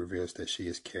then she reveals that she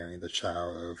is carrying the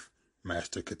child of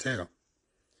Master Cattell.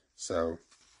 So,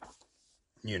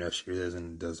 she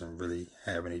doesn't really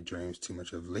have any dreams too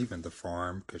much of leaving the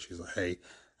farm, because she's like, hey,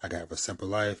 I gotta have a simple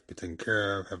life, be taken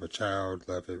care of, have a child,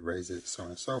 love it, raise it, so on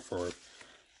and so forth.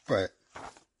 But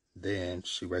then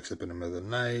she wakes up in the middle of the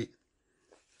night.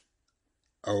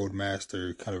 Old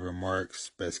Master kind of remarks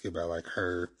basically about like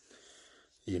her,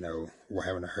 we're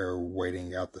having her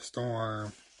waiting out the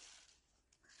storm,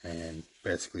 and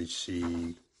basically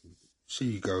she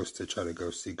goes to try to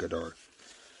go see Godard.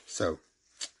 So,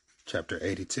 chapter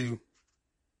 82,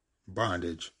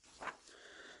 bondage.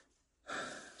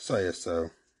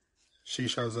 So she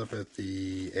shows up at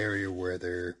the area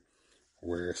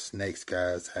where Snake's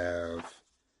guys have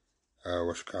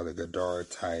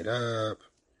Godard tied up.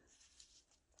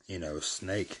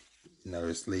 Snake,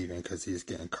 is leaving because he's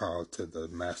getting called to the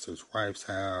master's wife's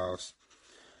house.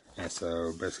 And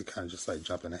so basically kind of just like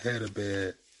jumping ahead a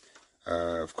bit.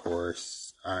 Of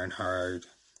course, Ironhide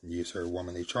used her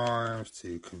womanly charms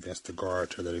to convince the guard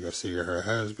to let her go see her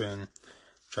husband,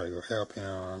 try to go help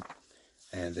him.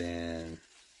 And then,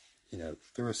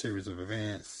 through a series of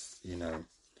events,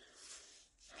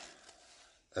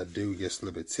 a dude gets a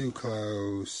little bit too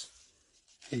close.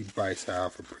 He bites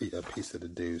off a piece of the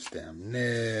dude's damn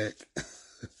neck.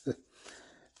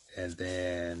 And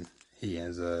then he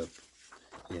ends up,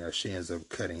 she ends up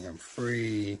cutting him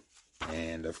free.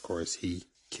 And of course, he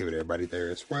killed everybody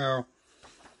there as well.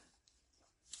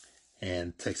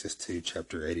 And takes us to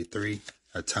chapter 83,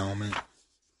 Atonement.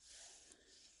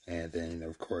 And then,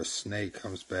 of course, Snake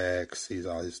comes back, sees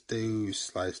all his dudes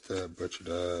sliced up, butchered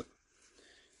up.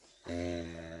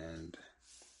 And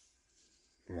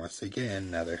once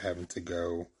again, now they're having to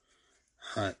go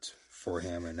hunt for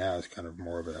him. And now it's kind of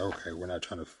more of a, okay, we're not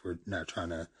trying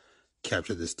to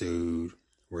capture this dude.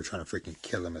 We're trying to freaking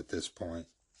kill him at this point.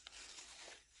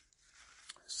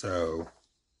 So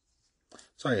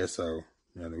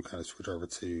then we kind of switch over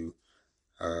to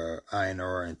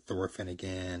Ainur and Thorfinn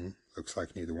again. Looks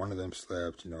like neither one of them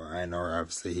slept. Ainur,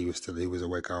 obviously, he was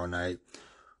awake all night,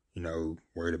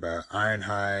 worried about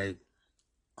Arnhide.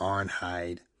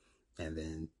 And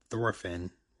then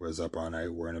Thorfinn was up all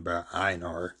night worrying about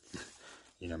Ainur,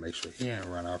 make sure he didn't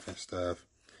run off and stuff.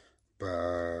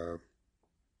 But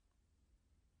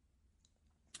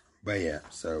yeah,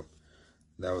 so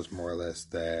that was more or less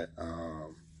that.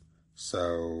 And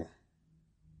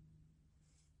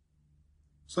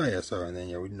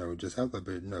then we just have a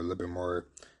little bit more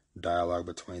dialogue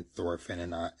between Thorfinn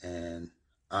and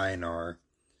Einar,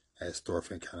 as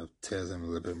Thorfinn kind of tells him a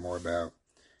little bit more about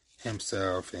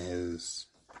himself and his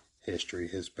history,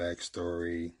 his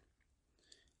backstory,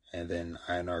 and then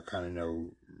Einar kind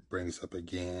of brings up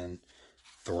again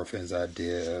Thorfinn's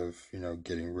idea of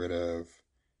getting rid of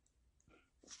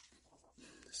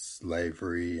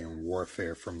slavery and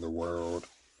warfare from the world.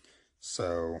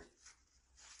 So,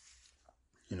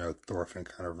 Thorfinn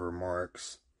kind of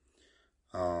remarks,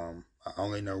 I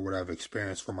only know what I've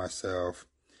experienced for myself.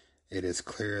 It is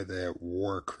clear that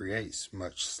war creates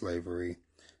much slavery.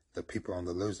 The people on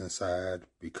the losing side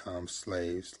become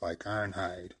slaves like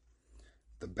Ironhide.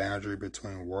 The boundary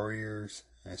between warriors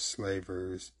and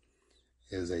slavers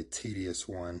is a tedious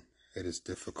one. It is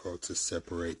difficult to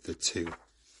separate the two.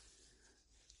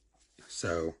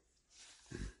 So,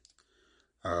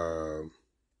 and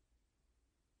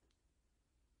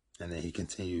then he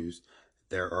continues,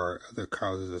 there are other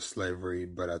causes of slavery,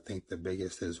 but I think the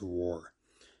biggest is war.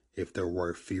 If there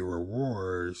were fewer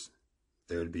wars,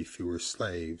 there would be fewer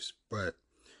slaves, but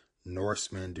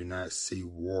Norsemen do not see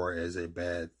war as a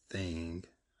bad thing.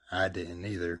 I didn't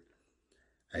either.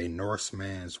 A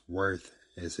Norseman's worth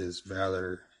is his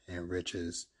valor and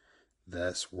riches.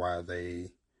 That's why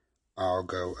they all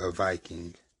go a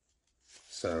Viking.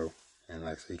 So, and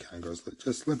like he kind of goes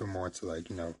just a little bit more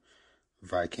into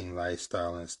Viking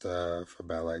lifestyle and stuff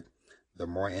about the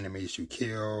more enemies you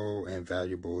kill and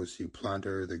valuables you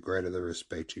plunder, the greater the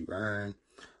respect you earn.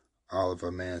 All of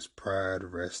a man's pride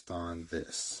rests on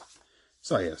this.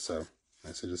 So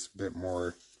that's just a bit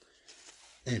more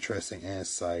interesting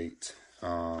insight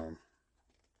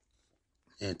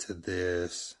into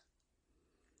this.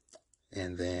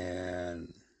 And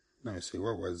then let me see,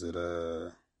 what was it?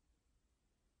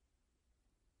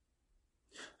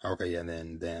 Okay, and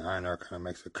then Einar kind of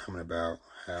makes a comment about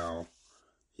how,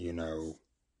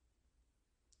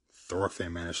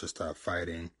 Thorfinn managed to stop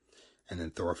fighting. And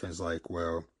then Thorfinn's like,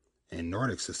 well, in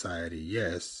Nordic society,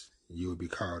 yes, you would be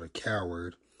called a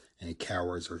coward, and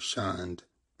cowards are shunned.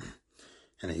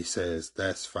 And he says,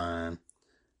 that's fine.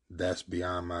 That's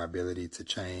beyond my ability to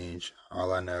change.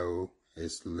 All I know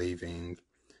is leaving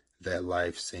that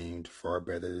life seemed far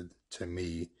better to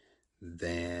me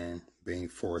than being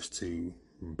forced to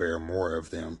bear more of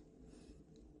them.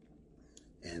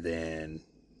 And then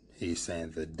he's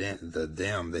saying the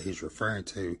them that he's referring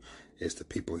to is the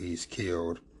people he's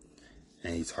killed.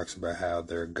 And he talks about how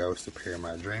their ghosts appear in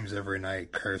my dreams every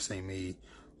night, cursing me.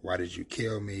 Why did you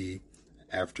kill me?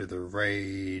 After the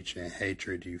rage and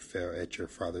hatred you felt at your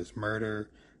father's murder,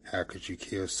 How could you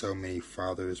kill so many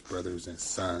fathers, brothers, and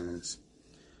sons?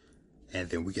 And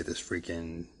then we get this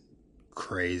freaking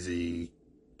crazy,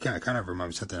 kind of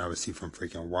reminds me of something I would see from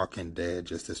freaking Walking Dead,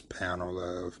 just this panel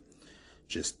of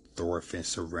just Thorfinn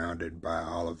surrounded by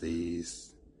all of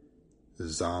these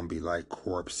zombie-like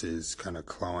corpses kind of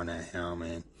clawing at him,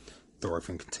 and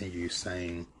Thorfinn continues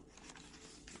saying,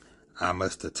 I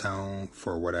must atone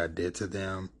for what I did to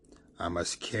them. I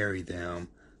must carry them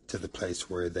to the place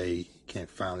where they can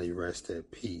finally rest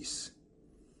at peace.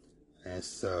 And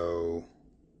so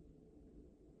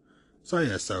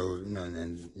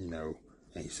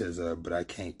and he says, but I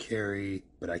can't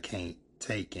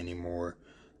take anymore.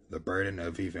 The burden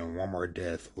of even one more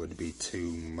death would be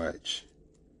too much.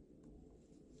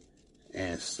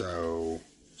 And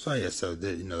like I said,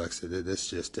 this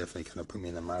just definitely kind of put me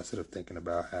in the mindset of thinking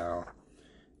about how,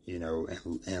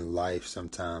 in life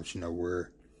sometimes, we're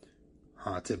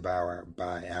haunted by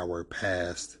our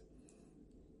past,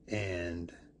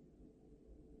 and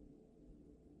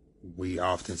we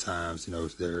oftentimes,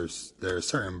 there are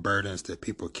certain burdens that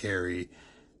people carry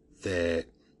that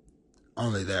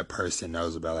only that person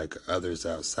knows about. Like others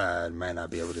outside might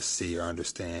not be able to see or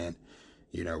understand,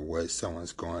 what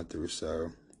someone's going through.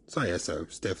 So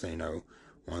it's definitely,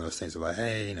 one of those things of like,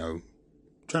 hey,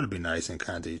 try to be nice and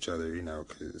kind to each other,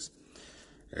 because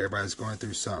everybody's going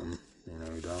through something,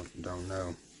 don't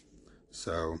know.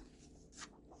 So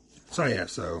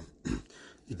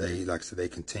they, like I said, they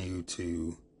continue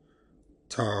to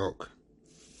talk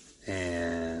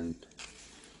and,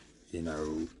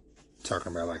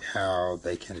 talking about like how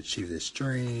they can achieve this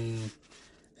dream,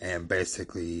 and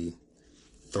basically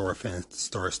Thorfinn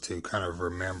starts to kind of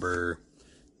remember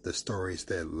the stories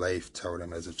that Leif told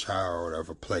him as a child of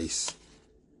a place,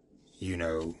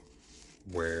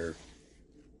 where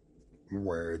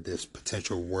this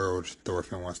potential world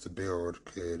Thorfinn wants to build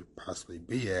could possibly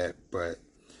be at. But,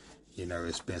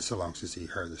 it's been so long since he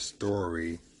heard the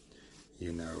story, he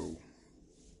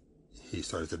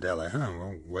started to doubt, like,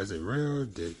 well, was it real?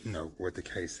 Did, what the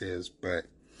case is. But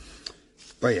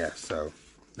yeah, so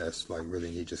that's like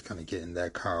really neat, just kind of getting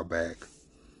that call back.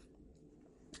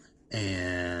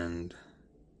 And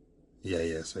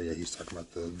so he's talking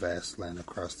about the vast land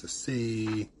across the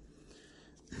sea.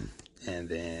 And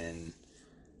then,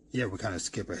 we kind of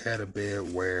skip ahead a bit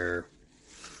where,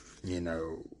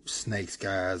 Snake's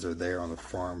guys are there on the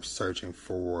farm searching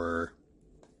for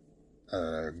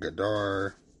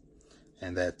Gadar.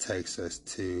 And that takes us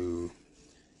to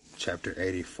chapter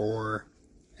 84,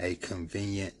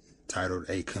 titled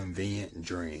A Convenient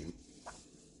Dream.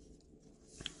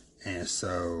 And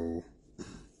so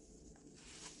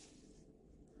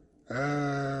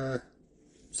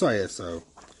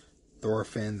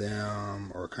Thorfinn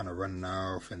them are kind of running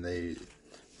off, and they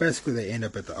end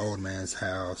up at the old man's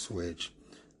house, which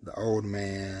the old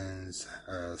man's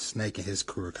Snake and his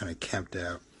crew are kind of camped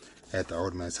out at the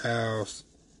old man's house.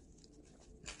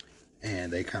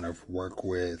 And they kind of work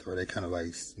with, or they kind of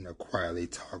like, quietly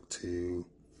talk to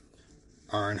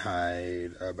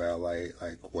Arnheid about like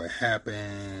what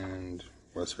happened,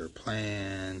 what's her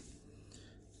plan.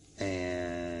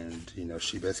 And,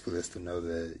 she basically lets them know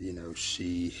that,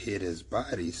 she hid his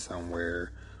body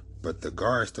somewhere, but the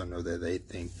guards don't know that. They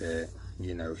think that,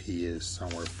 he is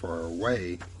somewhere far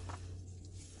away.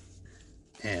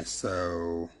 And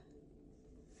so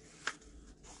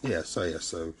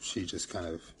she just kind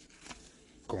of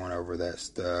going over that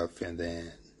stuff, and then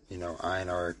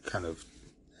Einar kind of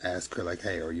asked her like,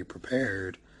 hey, are you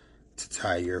prepared to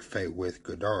tie your fate with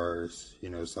Gadar's?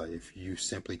 It's like, if you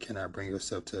simply cannot bring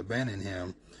yourself to abandon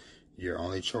him, your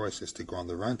only choice is to go on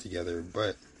the run together.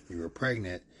 But you are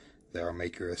pregnant, that will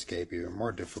make your escape even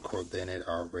more difficult than it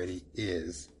already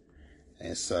is.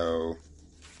 And so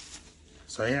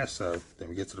then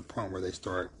we get to the point where they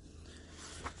start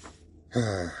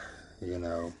trying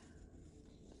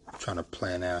to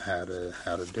plan out how to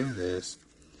do this.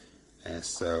 And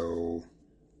so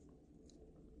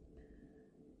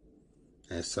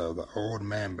the old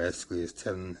man basically is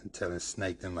telling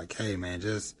Snake them like, hey man,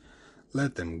 just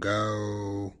let them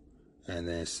go. And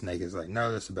then Snake is like,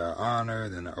 no, that's about honor.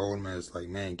 Then the old man is like,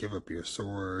 man, give up your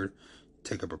sword,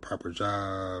 take up a proper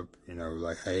job,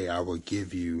 like, hey, I will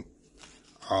give you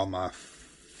all my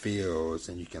fields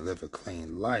and you can live a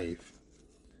clean life.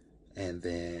 And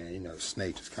then,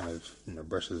 Snake just kind of,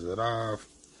 brushes it off.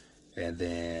 And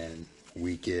then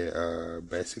we get,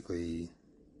 basically,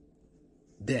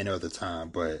 didn't know at the time,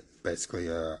 but basically,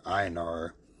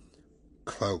 Einar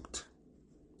cloaked,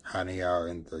 hiding out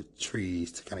in the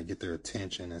trees to kind of get their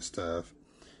attention and stuff.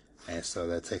 And so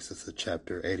that takes us to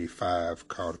chapter 85,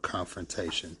 called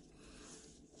Confrontation.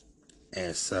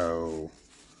 And so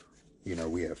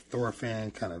We have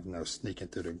Thorfinn kind of, sneaking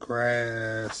through the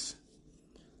grass.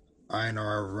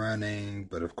 Einar running,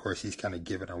 but of course he's kind of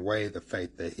giving away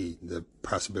the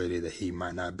possibility that he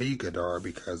might not be Godar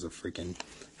because of freaking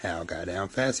how goddamn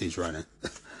fast he's running.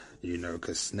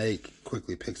 Because Snake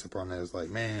quickly picks up on that. It's like,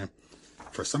 man,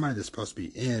 for somebody that's supposed to be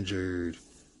injured,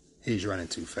 he's running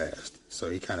too fast. So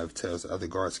he kind of tells the other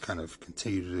guards to kind of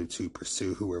continue to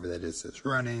pursue whoever that is that's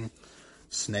running.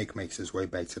 Snake makes his way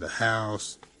back to the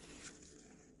house.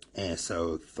 And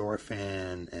so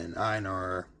Thorfinn and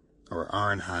Einar, or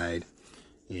Arnheid,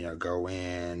 go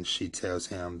in. She tells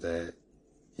him that,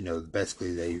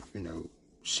 basically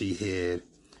she hid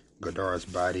Godar's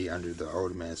body under the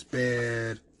old man's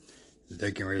bed.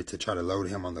 They're getting ready to try to load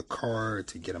him on the cart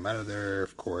to get him out of there.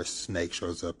 Of course, Snake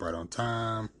shows up right on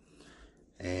time.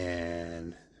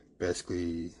 And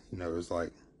basically, it's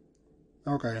like,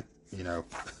 okay,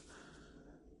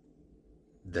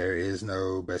 there is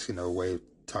basically no way of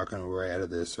talking our way out of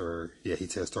this. Or, yeah, he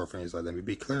tells Thorfinn, he's like, let me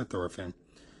be clear, Thorfinn.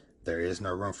 There is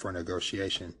no room for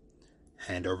negotiation.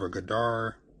 Hand over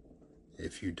Godar.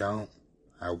 If you don't,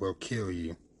 I will kill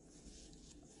you.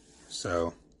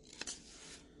 So,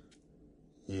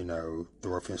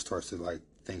 Thorfinn starts to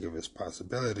think of his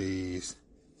possibilities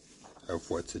of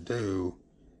what to do.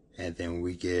 And then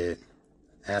we get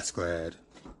Askeladd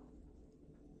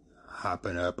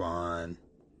hopping up on,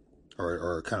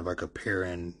 or kind of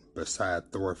appearing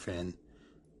beside Thorfinn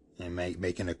and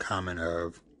making a comment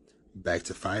of, back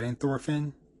to fighting,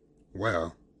 Thorfinn?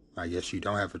 Well, I guess you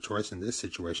don't have a choice in this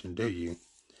situation, do you?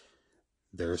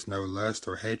 There's no lust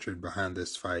or hatred behind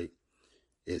this fight.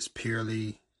 It's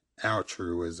purely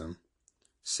altruism.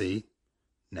 See?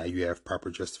 Now you have proper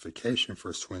justification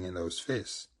for swinging those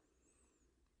fists.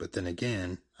 But then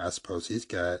again, I suppose he's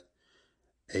got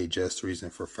a just reason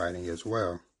for fighting as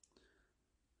well.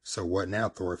 So what now,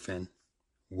 Thorfinn?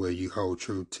 Will you hold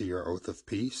true to your oath of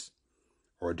peace?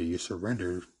 Or do you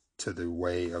surrender to the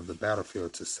way of the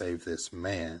battlefield to save this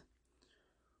man?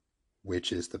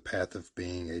 Which is the path of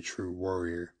being a true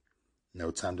warrior? No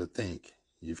time to think.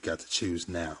 You've got to choose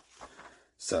now.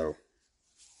 So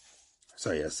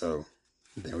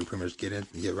then we pretty much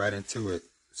get right into it.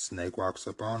 Snake walks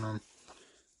up on him.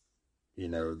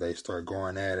 They start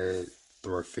going at it.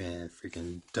 Thorfinn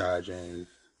freaking dodging,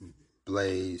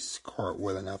 Blaze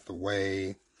cartwheeling out the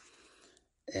way.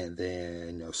 And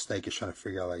then, Snake is trying to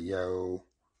figure out, yo,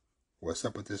 what's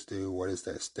up with this dude? What is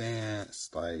that stance?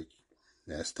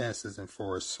 That stance isn't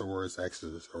for swords,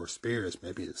 axes, or spears.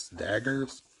 Maybe it's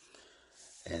daggers.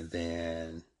 And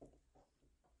then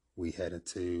we head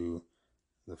into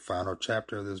the final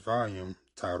chapter of this volume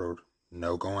titled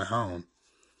No Going Home.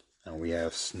 And we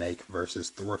have Snake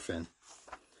versus Thorfinn.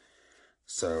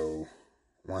 So,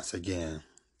 once again,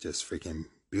 just freaking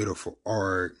beautiful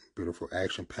art, beautiful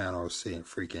action panels, seeing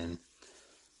freaking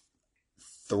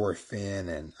Thorfinn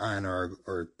and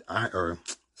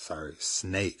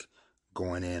Snake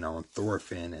going in on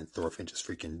Thorfinn, and Thorfinn just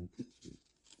freaking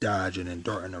dodging and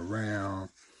darting around.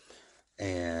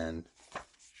 And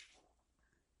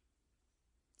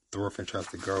Thorfinn tries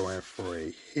to go in for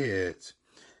a hit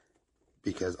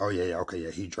because,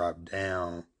 he dropped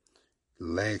down,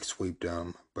 leg sweeped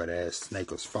him, but as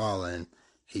Snake was falling,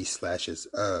 he slashes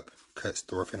up, cuts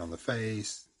Thorfinn on the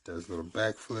face, does a little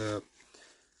backflip,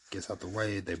 gets out the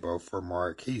way. They both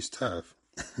remark, he's tough.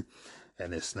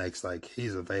 And then Snake's like,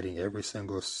 he's evading every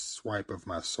single swipe of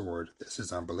my sword. This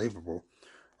is unbelievable.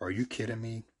 Are you kidding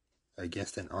me?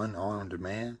 Against an unarmed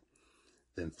man?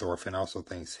 Then Thorfinn also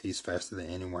thinks he's faster than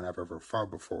anyone I've ever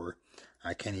fought before.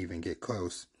 I can't even get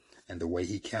close. And the way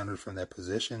he countered from that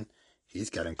position, he's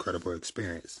got incredible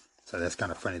experience. So that's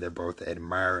kind of funny. They're both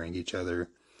admiring each other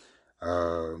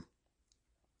and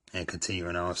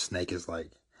continuing on. Snake is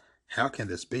like, how can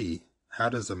this be? How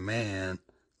does a man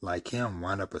like him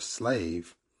wind up a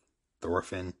slave?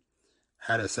 Thorfinn,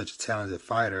 how does such a talented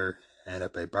fighter end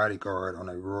up a bodyguard on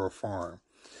a rural farm?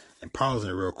 And pausing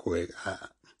it real quick,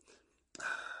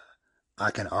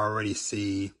 I can already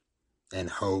see and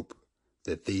hope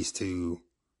that these two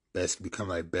basically become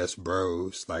like best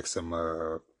bros, like some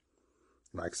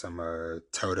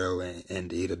Toto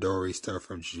and Itadori stuff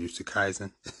from Jujutsu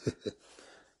Kaisen.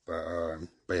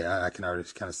 but yeah, I can already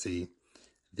kind of see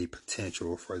the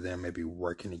potential for them maybe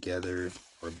working together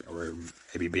or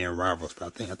maybe being rivals.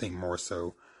 But I think more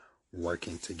so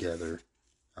working together.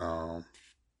 But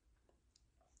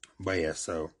yeah,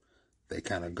 so they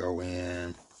kind of go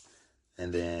in,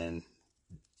 and then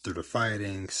through the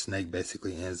fighting, Snake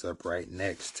basically ends up right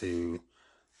next to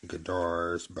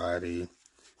Godar's body,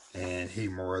 and he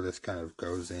more or less kind of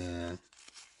goes in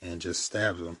and just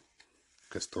stabs him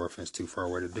because Thorfinn's too far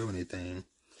away to do anything.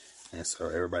 And so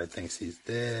everybody thinks he's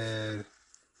dead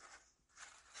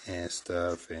and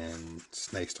stuff. And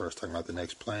Snake starts talking about the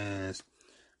next plans.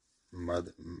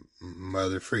 Mother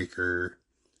Freaker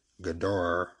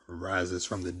Ghidorah rises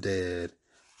from the dead,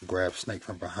 grabs Snake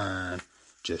from behind,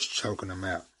 just choking him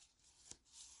out.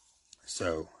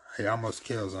 So he almost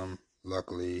kills him.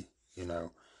 Luckily,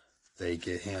 they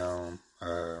get him.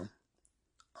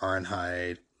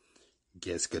 Ironhide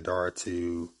gets Ghidorah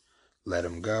to let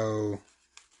him go,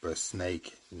 but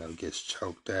Snake, gets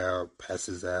choked out,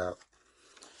 passes out,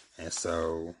 and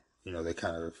so they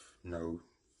kind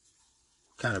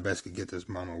of basically get this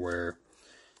moment where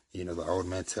the old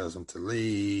man tells him to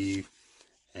leave,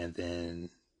 and then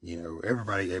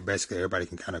everybody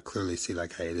can kind of clearly see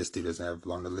like, hey, this dude doesn't have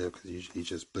long to live because he's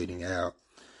just bleeding out,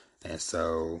 and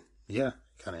so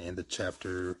kind of end the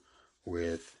chapter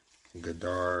with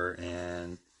Ghidorah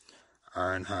and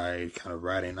Ironhide kind of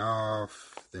riding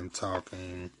off, them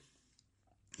talking.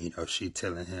 She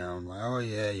telling him like, oh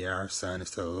yeah, our son is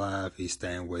still alive. He's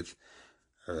staying with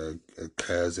a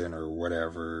cousin or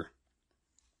whatever.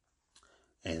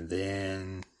 And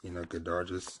then, Ghidorah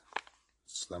just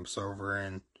slumps over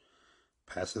and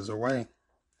passes away.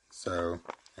 So,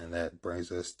 and that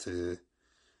brings us to,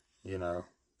 the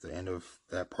end of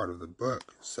that part of the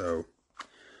book. So,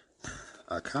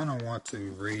 I kind of want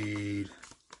to read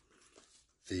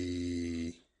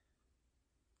the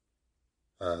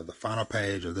final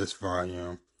page of this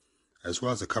volume, as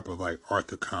well as a couple of like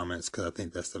Arthur comments, because I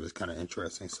think that stuff is kind of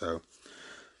interesting. So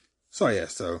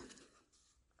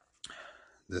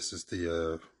this is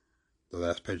the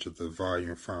last page of the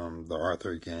volume from the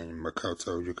Arthur again,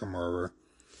 Makoto Yukimura.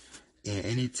 In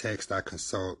any text I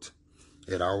consult,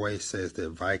 it always says that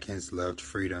Vikings loved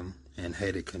freedom and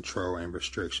hated control and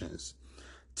restrictions.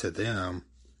 To them,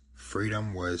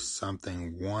 freedom was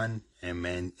something won and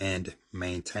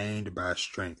maintained by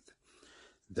strength.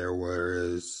 There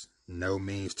was no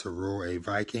means to rule a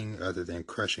Viking other than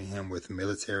crushing him with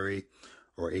military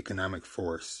or economic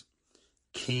force.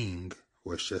 King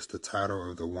was just the title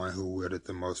of the one who wielded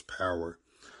the most power.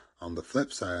 On the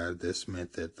flip side, this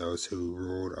meant that those who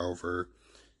ruled over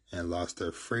and lost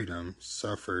their freedom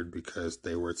suffered because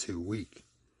they were too weak.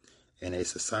 In a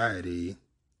society,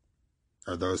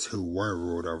 or those who were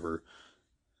ruled over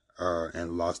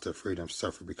and lost their freedom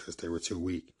suffered because they were too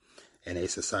weak. In a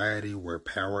society where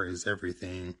power is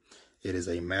everything, it is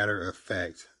a matter of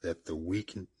fact that the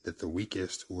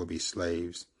weakest will be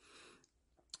slaves.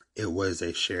 It was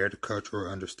a shared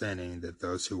cultural understanding that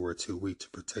those who were too weak to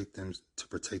protect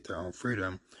their own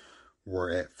freedom were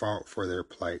at fault for their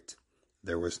plight.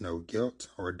 There was no guilt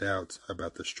or doubt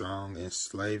about the strong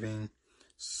enslaving,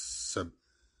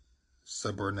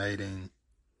 subordinating,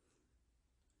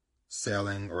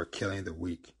 selling, or killing the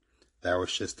weak. That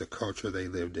was just the culture they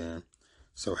lived in.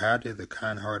 So how did the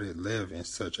kind-hearted live in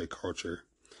such a culture?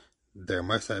 There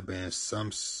must have been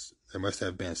some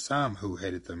who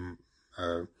hated the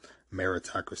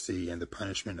meritocracy and the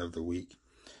punishment of the weak.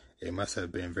 It must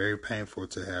have been very painful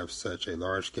to have such a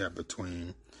large gap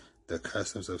between the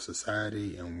customs of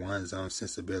society and one's own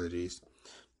sensibilities.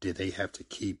 Did they have to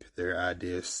keep their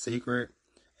ideas secret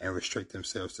and restrict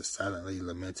themselves to silently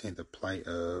lamenting the plight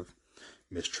of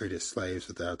mistreated slaves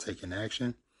without taking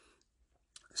action?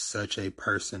 Such a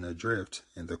person adrift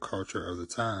in the culture of the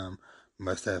time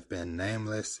must have been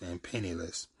nameless and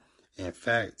penniless. In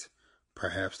fact,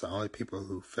 perhaps the only people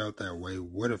who felt that way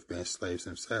would have been slaves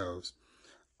themselves.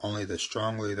 Only the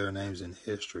strong leave their names in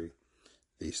history.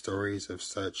 The stories of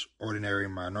such ordinary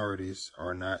minorities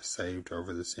are not saved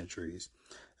over the centuries.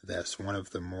 That's one of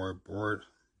the more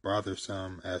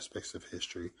bothersome aspects of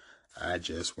history. I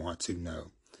just want to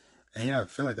know. And I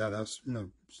feel like that was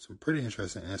some pretty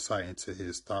interesting insight into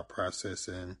his thought process,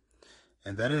 and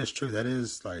that is true. That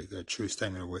is like a true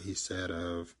statement of what he said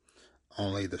of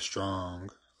only the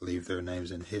strong leave their names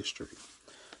in history.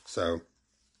 So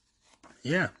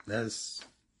that's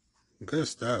good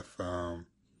stuff. I'm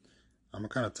gonna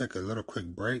kind of take a little quick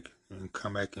break and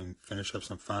come back and finish up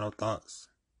some final thoughts.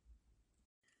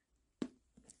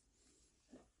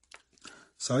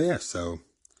 So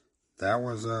that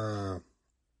was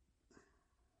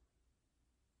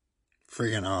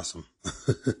freaking awesome.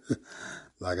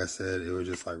 Like I said, it was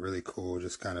just like really cool,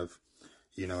 just kind of,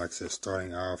 like I said,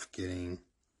 starting off getting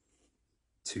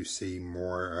to see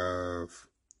more of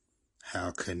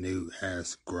how Canute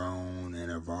has grown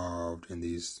and evolved in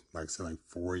these, like I said, like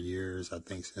 4 years, I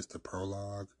think, since the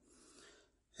prologue.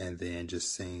 And then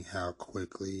just seeing how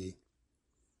quickly,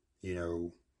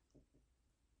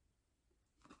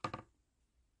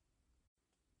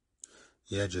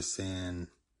 just seeing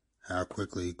how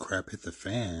quickly crap hit the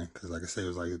fan. Because like I said, it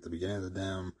was like at the beginning of the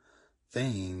damn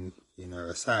thing,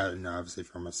 aside, obviously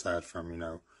aside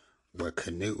from, what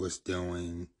Canute was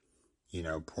doing,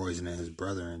 poisoning his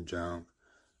brother and junk,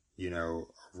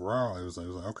 overall, it was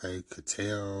like okay,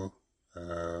 Cattell,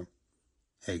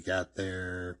 had got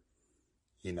there,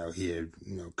 he had,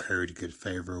 curried good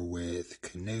favor with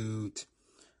Canute,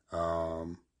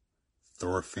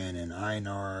 Thorfinn and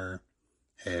Einar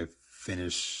had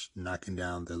finished knocking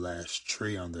down the last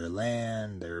tree on their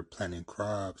land. They were planting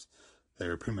crops. They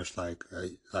were pretty much like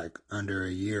under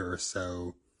a year or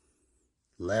so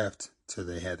left till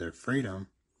they had their freedom.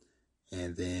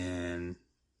 And then,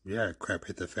 yeah, crap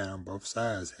hit the fan on both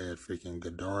sides. Had freaking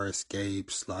Gadar escape,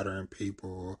 slaughtering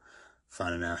people,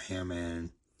 finding out him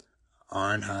and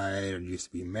Arnheid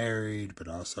used to be married, but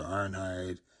also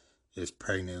Arnheid is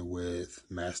pregnant with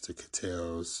Master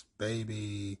Cattell's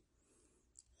baby.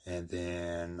 And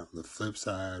then on the flip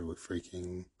side, with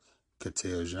freaking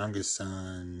Cattell's youngest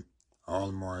son,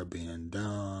 Olimar, being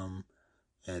dumb.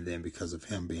 And then because of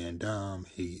him being dumb,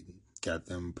 he got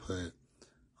them put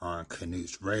on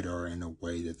Canute's radar in a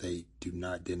way that they did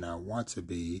not want to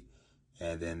be.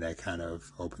 And then that kind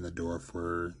of opened the door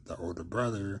for the older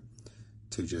brother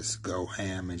to just go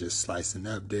ham and just slicing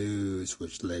up dudes,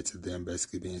 which led to them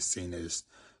basically being seen as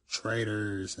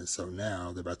traitors. And so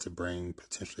now they're about to bring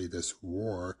potentially this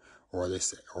war, or at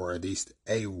least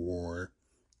a war,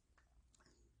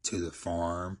 to the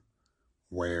farm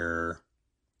where,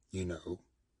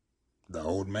 the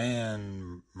old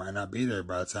man might not be there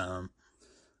by the time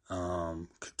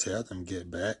Cattell them get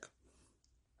back.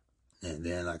 And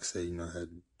then, like I said,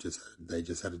 they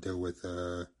just had to deal with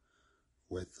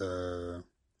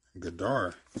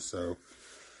Gadar. So,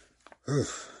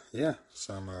 yeah,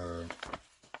 some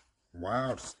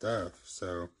wild stuff.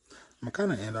 So I'm gonna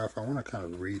kind of end off. I want to kind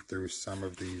of read through some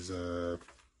of these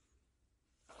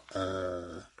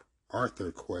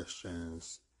Arthur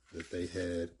questions that they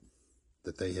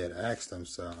had asked them.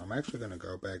 So I'm actually gonna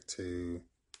go back to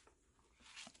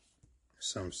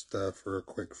some stuff real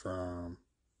quick from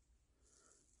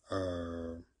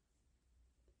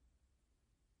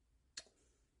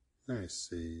let me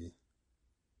see.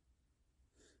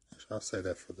 Actually, I'll say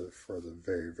that for the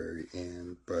very, very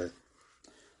end. But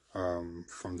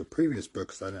from the previous book,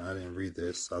 because I didn't read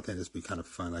this, so I think this would be kind of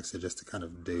fun, like I said, just to kind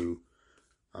of do.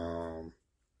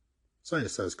 So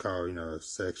it's called, a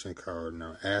section called,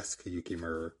 Ask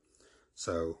Yukimura.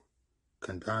 So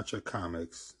Kondansha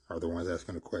Comics are the ones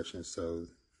asking the questions. So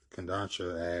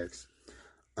Kondansha asks,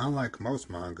 unlike most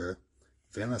manga,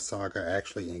 Vinland Saga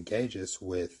actually engages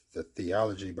with the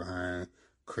theology behind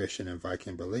Christian and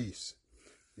Viking beliefs.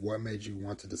 What made you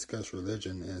want to discuss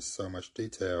religion in so much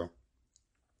detail?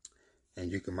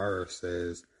 And Yukimura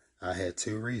says, I had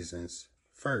two reasons.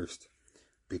 First,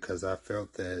 because I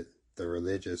felt that the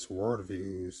religious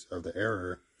worldviews of the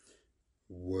era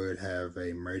would have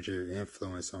a major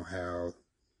influence on how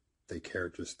the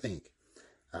characters think.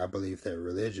 I believe that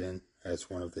religion, as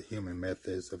one of the human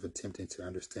methods of attempting to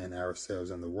understand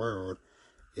ourselves and the world,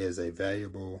 is a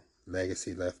valuable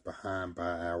legacy left behind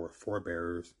by our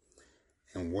forebears.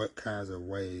 In what kinds of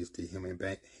ways do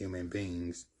human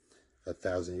beings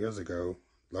 1,000 years ago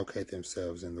locate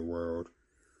themselves in the world,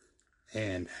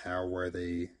 and how were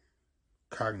they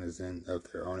cognizant of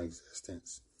their own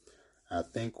existence? I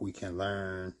think we can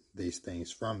learn these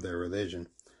things from their religion.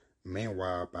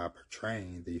 Meanwhile, by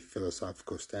portraying the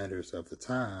philosophical standards of the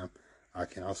time, I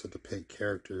can also depict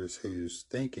characters whose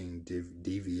thinking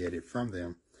deviated from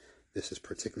them. This is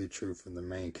particularly true for the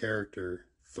main character,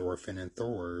 Thorfinn and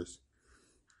Thor's.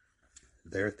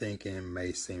 Their thinking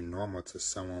may seem normal to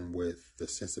someone with the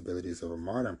sensibilities of a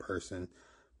modern person,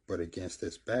 but against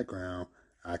this background,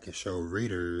 I can show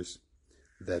readers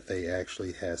that they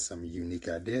actually had some unique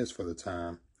ideas for the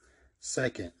time.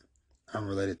 Second,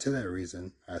 unrelated to that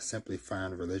reason, I simply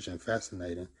find religion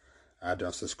fascinating. I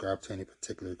don't subscribe to any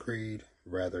particular creed.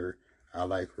 Rather, I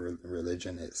like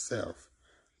religion itself.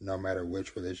 No matter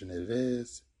which religion it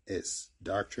is, its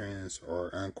doctrines are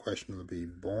unquestionably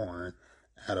born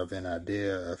out of an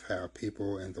idea of how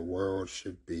people in the world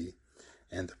should be,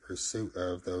 and the pursuit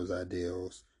of those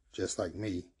ideals, just like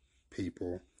me,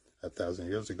 people 1,000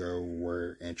 years ago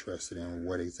were interested in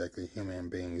what exactly human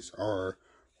beings are,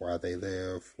 why they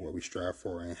live, what we strive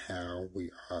for, and how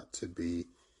we ought to be,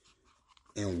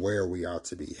 and where we ought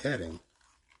to be heading.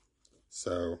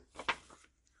 So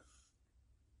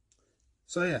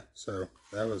yeah, so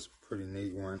that was a pretty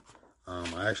neat one.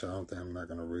 I don't think I'm not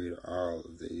going to read all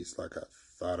of these like I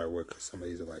thought I would, because some of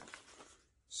these are like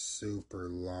super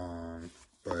long.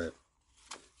 But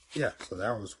yeah, so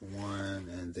that was one.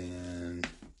 And then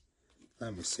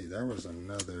let me see, there was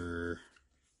another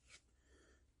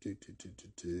So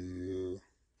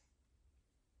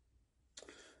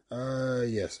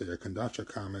your Kodansha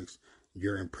Comics,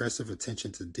 your impressive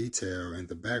attention to detail in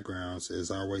the backgrounds is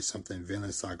always something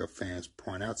Vinland Saga fans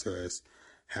point out to us.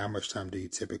 How much time do you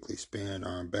typically spend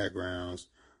on backgrounds?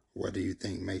 What do you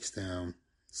think makes them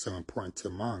so important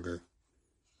to manga?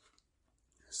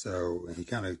 So he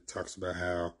kind of talks about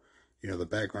how, the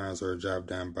backgrounds are a job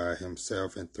done by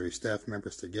himself and 3 staff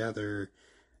members together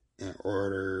in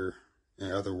order.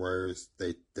 In other words,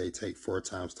 they take 4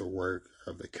 times the work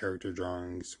of the character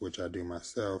drawings, which I do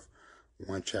myself.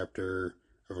 1 chapter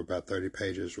of about 30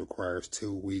 pages requires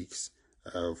 2 weeks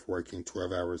of working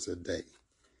 12 hours a day.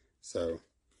 So,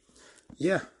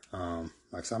 yeah,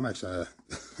 like so I'm actually,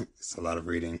 it's a lot of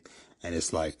reading, and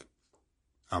it's like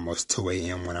almost 2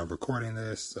 a.m. when I'm recording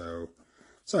this. So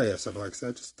like I said, I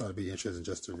just thought it'd be interesting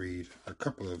just to read a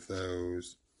couple of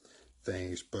those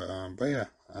things, but yeah,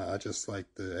 I just like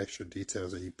the extra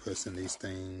details that he puts in these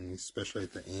things, especially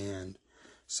at the end.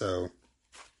 So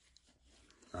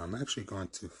I'm actually going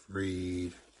to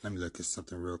read. Let me look at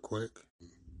something real quick.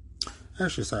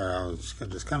 Actually, sorry, I was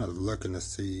just kind of looking to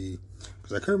see,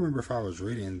 because I couldn't remember if I was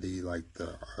reading the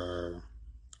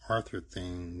Arthur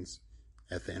things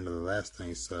at the end of the last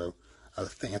thing. So I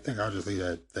think I'll just leave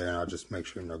that there, and I'll just make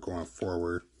sure, going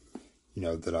forward,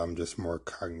 that I'm just more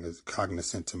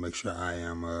cognizant to make sure I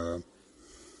am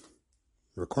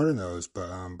recording those.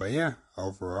 But yeah,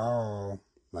 overall,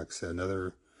 like I said,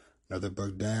 another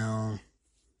book down.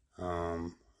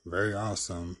 Very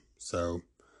awesome. So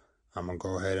I'm gonna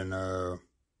go ahead and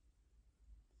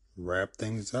wrap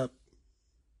things up.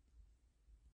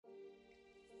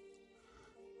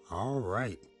 All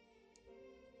right,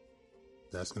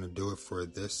 that's gonna do it for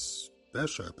this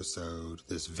special episode,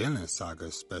 this Vinland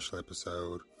Saga special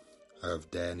episode of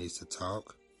Dad Needs to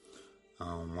Talk.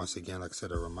 Once again, like I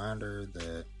said, a reminder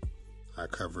that I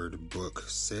covered book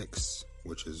 6,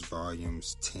 which is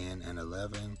volumes 10 and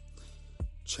 11,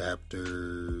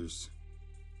 chapters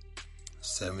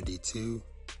 72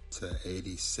 to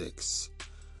 86.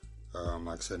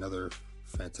 Like I said, another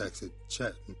fantastic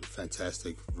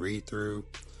read through.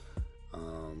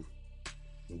 I'm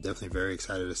definitely very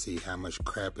excited to see how much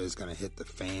crap is going to hit the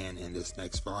fan in this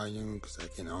next volume, because I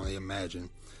can only imagine,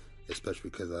 especially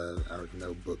because I already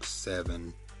know book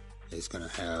 7 is going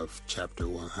to have chapter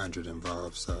 100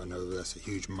 involved, so I know that's a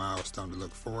huge milestone to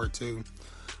look forward to.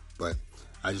 But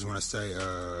I just want to say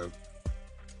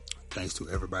thanks to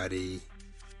everybody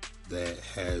that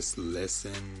has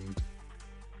listened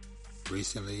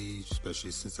recently,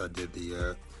 especially since I did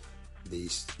the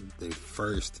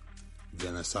first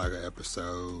Vinland Saga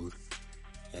episode,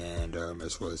 and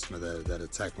as well as some of that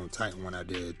Attack on Titan one I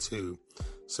did too.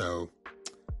 So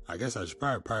I guess I should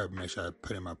probably make sure I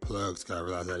put in my plugs, because I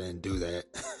realized I didn't do that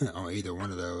on either one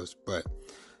of those. But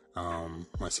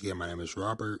once again, my name is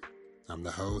Robert. I'm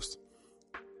the host.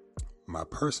 My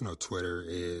personal Twitter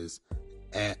is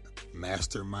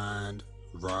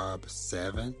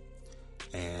 @MastermindRob7,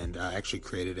 and I actually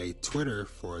created a Twitter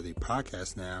for the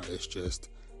podcast now. It's just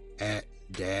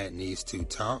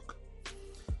 @DadNeedsToTalk.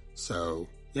 So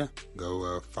yeah,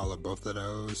 go follow both of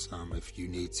those. If you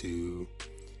need to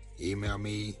email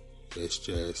me, it's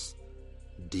just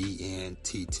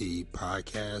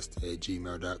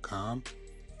dnttpodcast@gmail.com,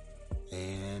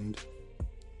 and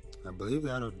I believe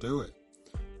that'll do it.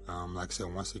 Like I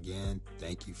said, once again,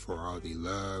 thank you for all the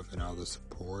love and all the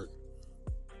support,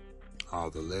 all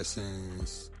the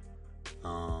listens.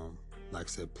 Like I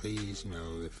said, please,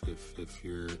 if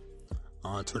you're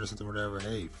on Twitter or something, whatever,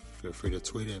 hey, feel free to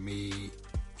tweet at me,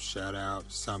 shout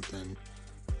out something,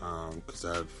 because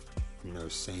I've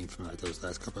seen from like those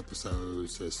last couple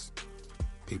episodes, just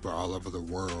people all over the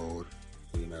world,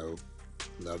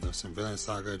 love them some Vinland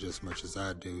Saga just as much as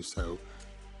I do. So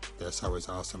that's always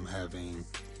awesome, having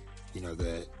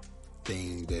that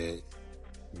thing that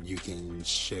you can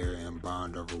share and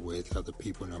bond over with other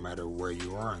people, no matter where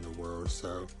you are in the world.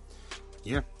 So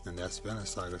yeah, and that's Vinland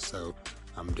Saga. So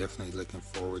I'm definitely looking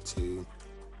forward to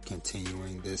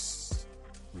continuing this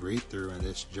read through and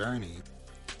this journey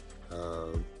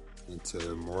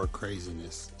into more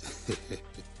craziness.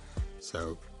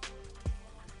 So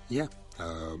yeah,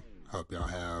 hope y'all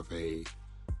have a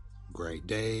great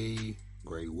day,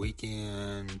 great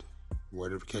weekend,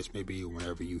 whatever the case may be,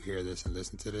 whenever you hear this and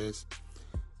listen to this.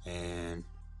 And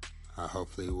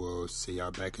hopefully we'll see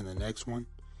y'all back in the next one.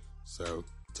 So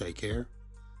take care,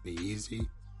 be easy,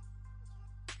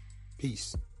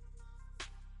 peace.